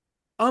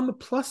 On the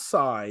plus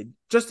side,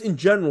 just in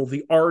general,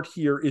 the art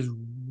here is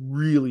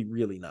really,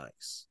 really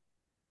nice.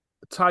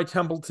 Ty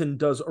Templeton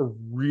does a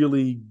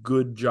really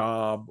good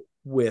job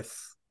with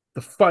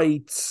the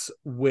fights,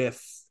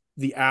 with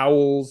the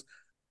owls.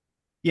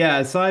 Yeah,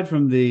 aside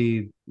from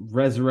the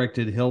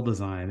resurrected Hill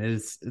design,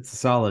 it's a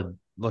solid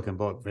looking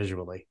book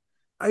visually.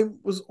 I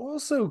was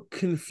also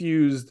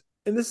confused,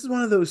 and this is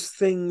one of those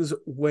things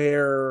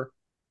where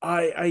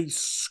I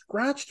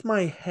scratched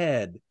my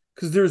head,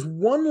 because there's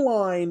one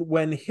line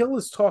when Hill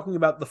is talking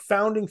about the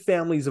founding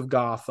families of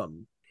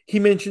Gotham. He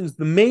mentions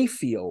the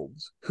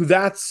Mayfields, who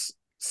that's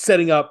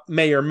setting up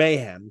Mayor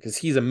Mayhem, because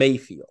he's a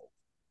Mayfield,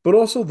 but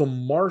also the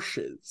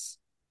Marshes.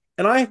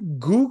 And I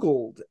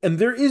Googled, and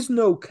there is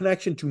no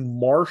connection to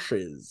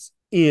Marshes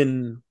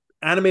in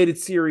animated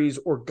series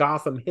or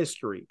Gotham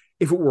history.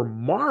 If it were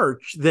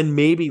March, then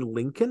maybe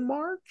Lincoln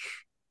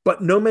March,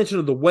 but no mention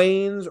of the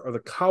Waynes or the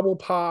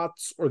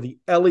Cobblepots or the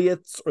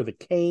Elliots or the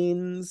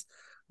Canes,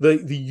 the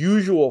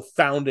usual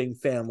founding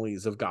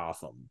families of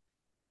Gotham.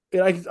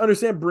 And I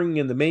understand bringing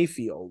in the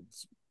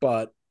Mayfields,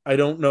 but I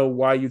don't know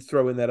why you'd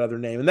throw in that other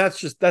name. And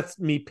that's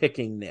me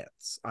picking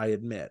nits, I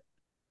admit.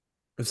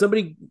 If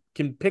somebody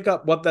can pick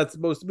up what that's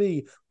supposed to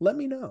be, let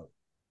me know.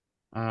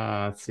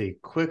 Let's see.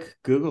 Quick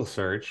Google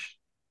search.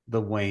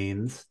 The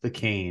Waynes, the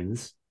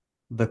Canes,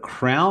 the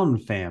Crown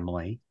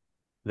family,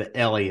 the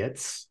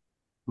Elliots,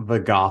 the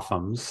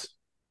Gothams.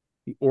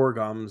 The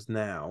Orgums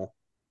now.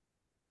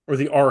 Or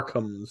the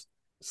Arkhams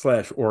 /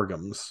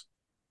 Orgums.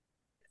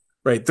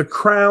 Right. The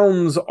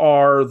Crowns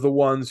are the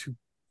ones who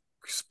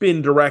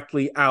spin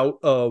directly out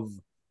of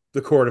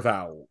the Court of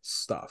Owls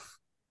stuff.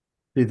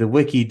 The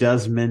wiki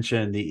does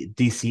mention the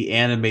DC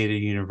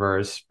animated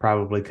universe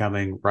probably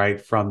coming right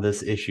from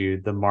this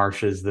issue, the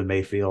Marshes, the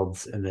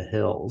Mayfields, and the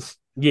Hills.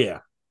 Yeah,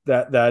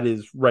 that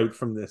is right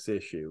from this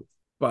issue.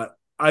 But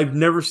I've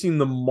never seen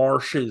the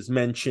Marshes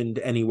mentioned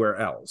anywhere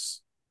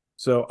else.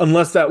 So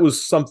unless that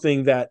was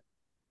something that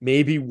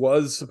maybe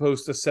was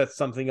supposed to set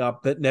something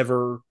up that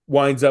never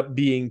winds up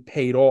being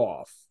paid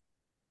off.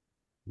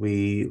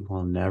 We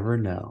will never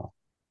know.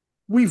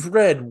 We've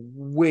read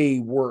way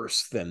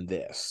worse than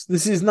this.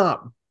 This is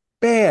not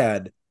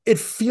bad. It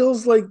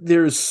feels like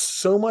there's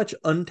so much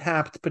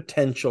untapped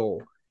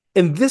potential.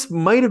 And this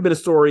might have been a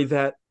story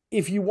that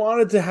if you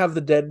wanted to have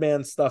the Dead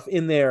Man stuff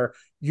in there,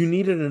 you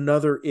needed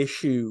another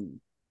issue.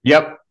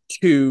 Yep.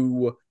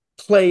 To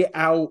play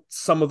out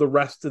some of the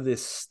rest of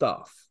this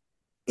stuff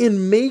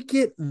and make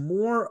it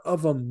more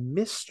of a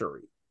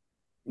mystery.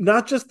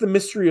 Not just the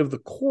mystery of the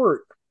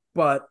court,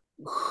 but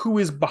who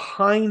is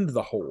behind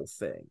the whole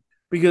thing.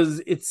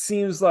 Because it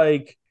seems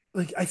like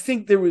I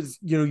think there was,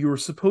 you were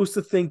supposed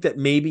to think that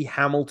maybe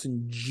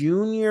Hamilton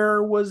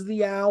Jr. was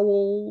the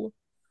owl,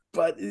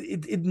 but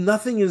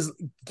nothing is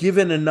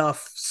given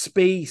enough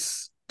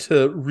space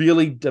to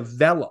really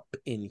develop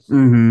in here.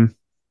 Mm-hmm.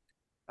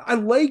 I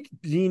like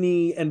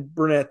Dini and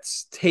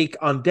Burnett's take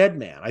on Dead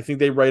Man. I think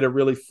they write a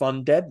really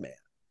fun Dead Man.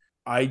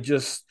 I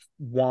just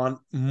want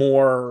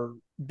more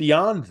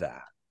beyond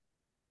that.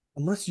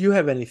 Unless you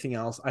have anything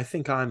else, I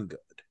think I'm good.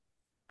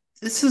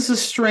 This is a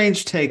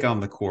strange take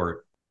on the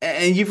court.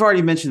 And you've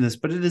already mentioned this,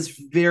 but it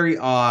is very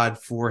odd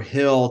for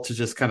Hill to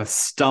just kind of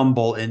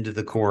stumble into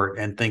the court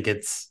and think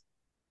it's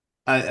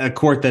a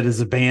court that is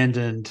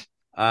abandoned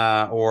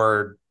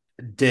or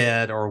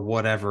dead or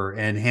whatever.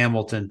 And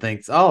Hamilton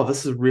thinks, oh,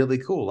 this is really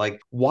cool. Like,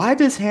 why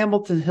does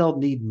Hamilton Hill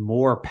need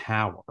more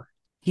power?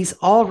 He's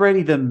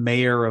already the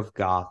mayor of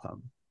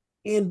Gotham.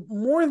 And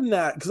more than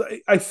that, because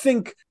I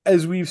think,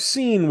 as we've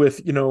seen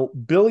with,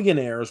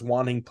 billionaires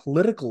wanting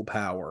political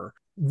power,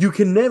 you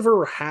can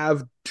never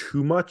have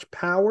too much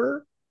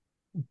power.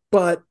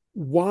 But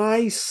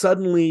why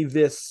suddenly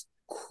this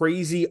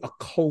crazy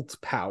occult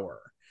power?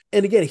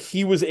 And again,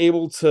 he was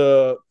able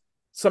to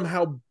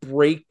somehow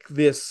break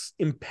this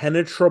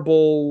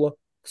impenetrable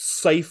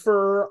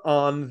cipher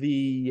on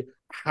the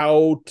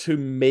how to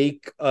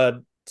make a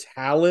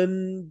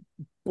Talon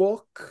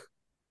book.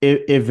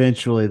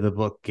 Eventually, the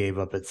book gave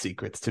up its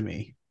secrets to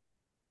me.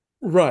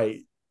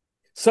 Right.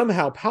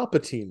 Somehow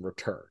Palpatine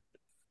returned.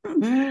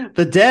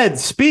 The dead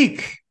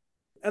speak.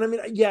 And I mean,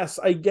 yes,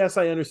 I guess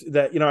I understand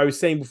that. I was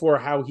saying before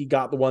how he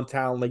got the one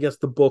Talon. I guess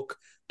the book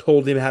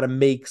told him how to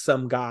make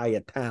some guy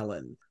a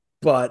Talon.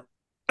 But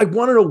I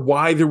want to know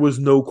why there was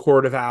no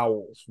Court of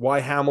Owls,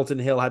 why Hamilton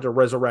Hill had to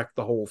resurrect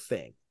the whole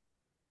thing.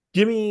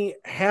 Give me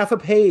half a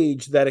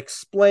page that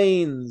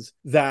explains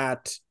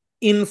that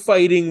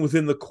infighting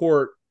within the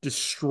court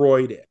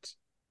destroyed it.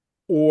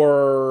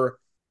 Or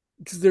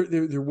because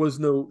there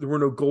were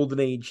no Golden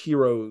Age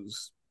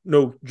heroes,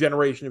 no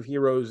generation of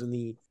heroes in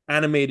the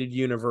animated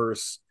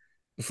universe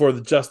before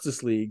the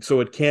Justice League. So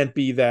it can't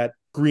be that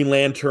Green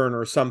Lantern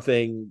or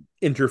something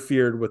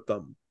interfered with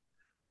them.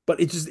 But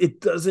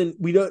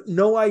we don't,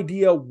 no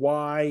idea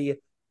why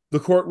the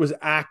court was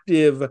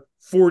active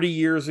 40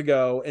 years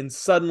ago and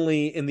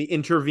suddenly in the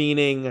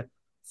intervening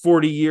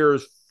 40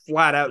 years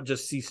flat out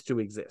just ceased to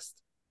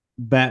exist.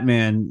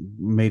 Batman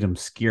made them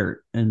scared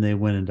and they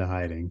went into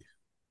hiding.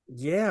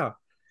 Yeah.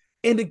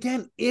 And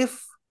again,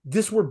 if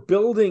this were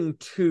building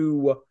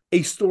to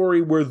a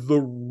story where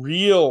the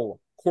real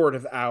Court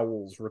of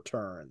Owls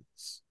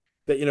returns,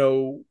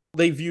 that,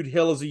 they viewed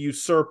Hill as a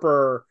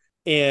usurper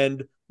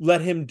and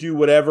let him do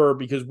whatever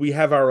because we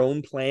have our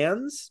own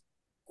plans.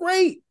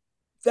 Great.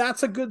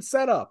 That's a good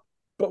setup.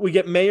 But we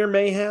get Mayor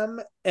Mayhem,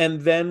 and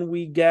then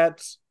we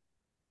get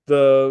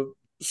the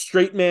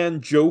straight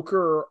man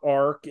Joker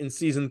arc in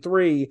season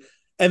 3,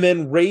 and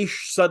then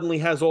Raish suddenly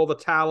has all the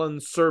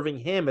Talons serving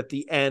him at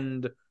the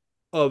end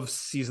of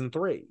season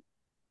 3.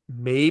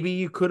 Maybe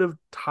you could have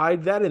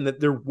tied that in, that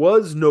there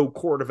was no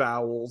Court of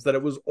Owls, that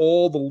it was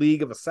all the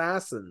League of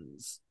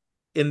Assassins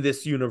in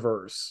this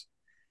universe.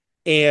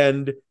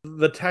 And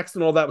the text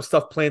and all that was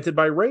stuff planted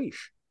by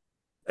Raish.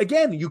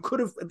 Again, you could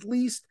have at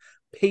least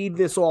paid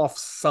this off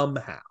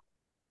somehow.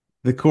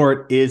 The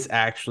court is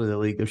actually the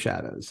League of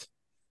Shadows.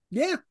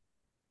 Yeah.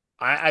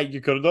 You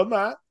could have done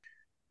that.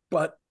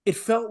 But it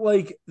felt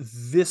like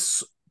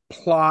this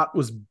plot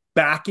was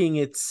backing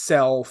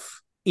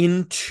itself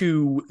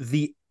into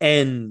the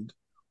end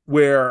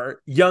where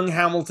young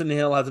Hamilton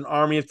Hill has an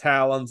army of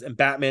Talons and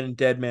Batman and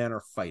Deadman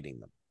are fighting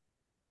them.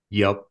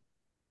 Yep.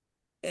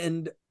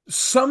 And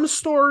some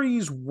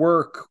stories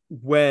work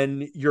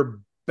when you're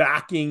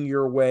backing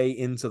your way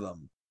into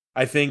them.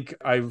 I think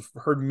I've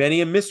heard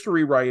many a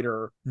mystery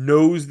writer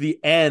knows the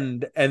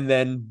end and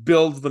then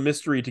builds the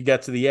mystery to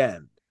get to the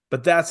end.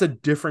 But that's a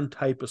different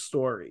type of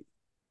story.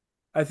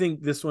 I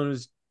think this one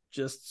is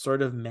just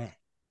sort of meh.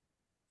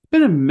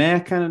 Been a meh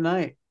kind of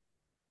night.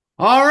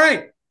 All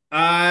right.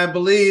 I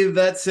believe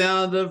that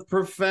sound of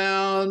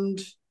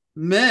profound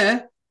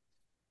meh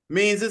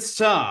means it's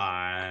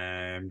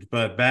time.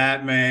 But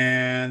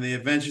Batman, The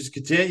Adventures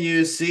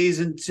Continue,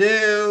 Season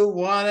 2,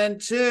 1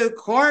 and 2,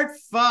 court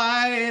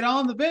fight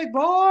on the big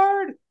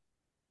board.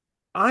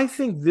 I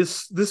think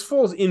this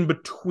falls in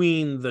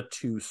between the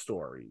two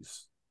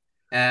stories.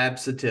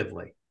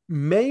 Absolutely.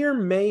 Mayor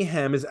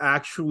Mayhem is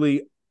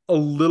actually a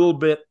little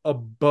bit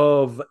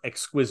above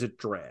Exquisite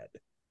Dread.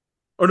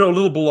 Or no, a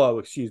little below,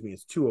 excuse me.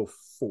 It's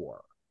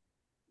 204.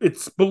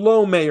 It's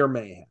below Mayor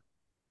Mayhem.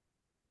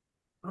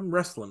 I'm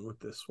wrestling with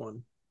this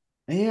one.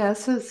 Yeah,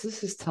 this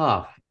is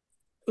tough.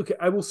 Okay,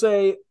 I will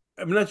say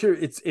I'm not sure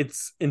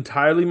it's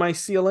entirely my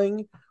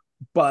ceiling,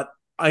 but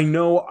I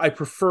know I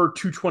prefer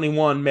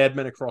 221 Mad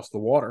Men Across the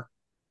Water.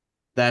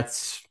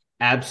 That's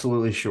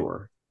absolutely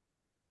sure.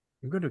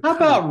 I'm going to How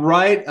about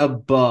right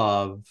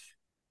above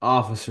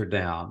Officer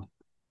Down?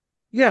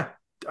 Yeah,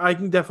 I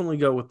can definitely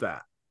go with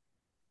that.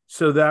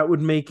 So that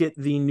would make it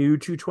the new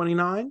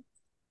 229.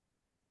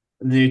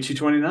 The new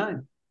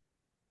 229.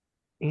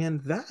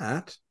 And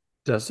that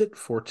does it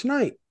for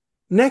tonight.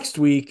 Next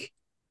week,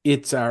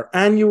 it's our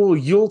annual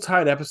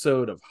Yuletide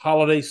episode of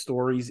Holiday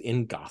Stories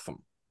in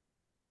Gotham.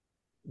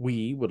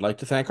 We would like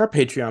to thank our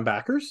Patreon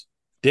backers,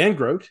 Dan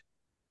Grote,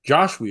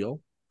 Josh Wheel,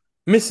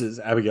 Mrs.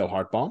 Abigail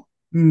Hartbaum,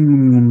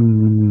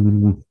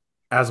 Asimov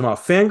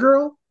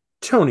Fangirl,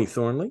 Tony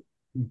Thornley,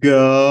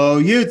 Go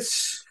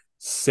Utes,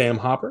 Sam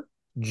Hopper,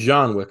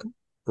 John Wickham,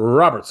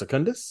 Robert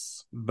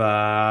Secundus,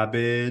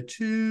 Bobby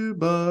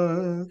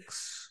 $2,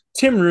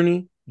 Tim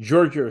Rooney,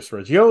 Giorgio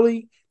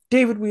Sreggioli,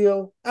 David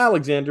Wheel,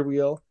 Alexander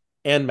Wheel,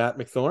 and Matt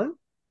McThorne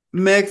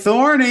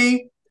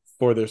McThorny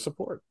for their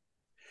support.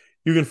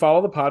 You can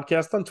follow the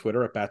podcast on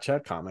Twitter at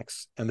Batchat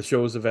Comics, and the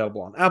show is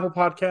available on Apple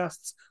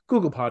Podcasts,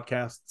 Google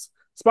Podcasts,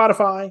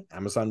 Spotify,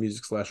 Amazon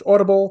Music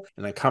 /Audible,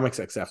 and on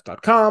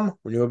comicsxf.com,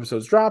 where new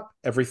episodes drop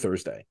every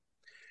Thursday.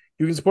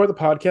 You can support the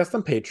podcast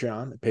on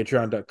Patreon at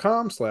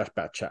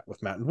patreon.com/batchat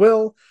with Matt and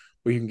Will,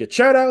 where you can get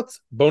shout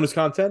outs, bonus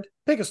content,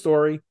 pick a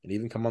story, and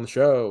even come on the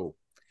show.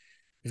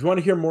 If you want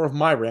to hear more of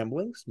my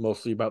ramblings,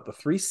 mostly about the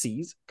 3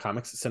 C's,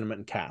 comics, cinema,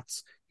 and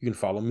cats, you can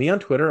follow me on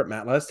Twitter at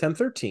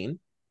MattLaz1013.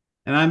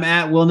 And I'm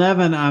at Will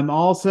Nevin. I'm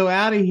also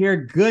out of here.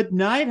 Good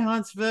night,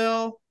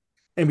 Huntsville.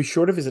 And be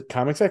sure to visit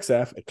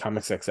ComicsXF at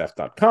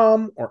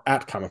comicsxf.com or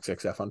at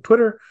ComicsXF on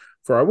Twitter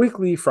for our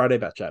weekly Friday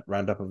Bat Chat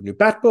roundup of new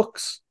Bat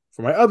books.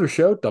 For my other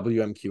show,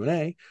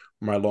 WMQ&A,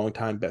 where my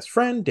longtime best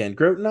friend, Dan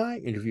Grote, and I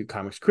interview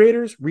comics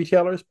creators,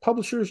 retailers,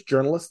 publishers,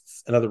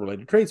 journalists, and other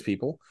related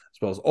tradespeople, as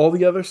well as all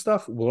the other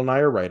stuff Will and I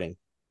are writing.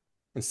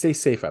 And stay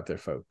safe out there,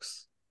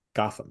 folks.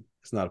 Gotham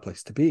is not a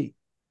place to be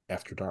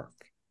after dark.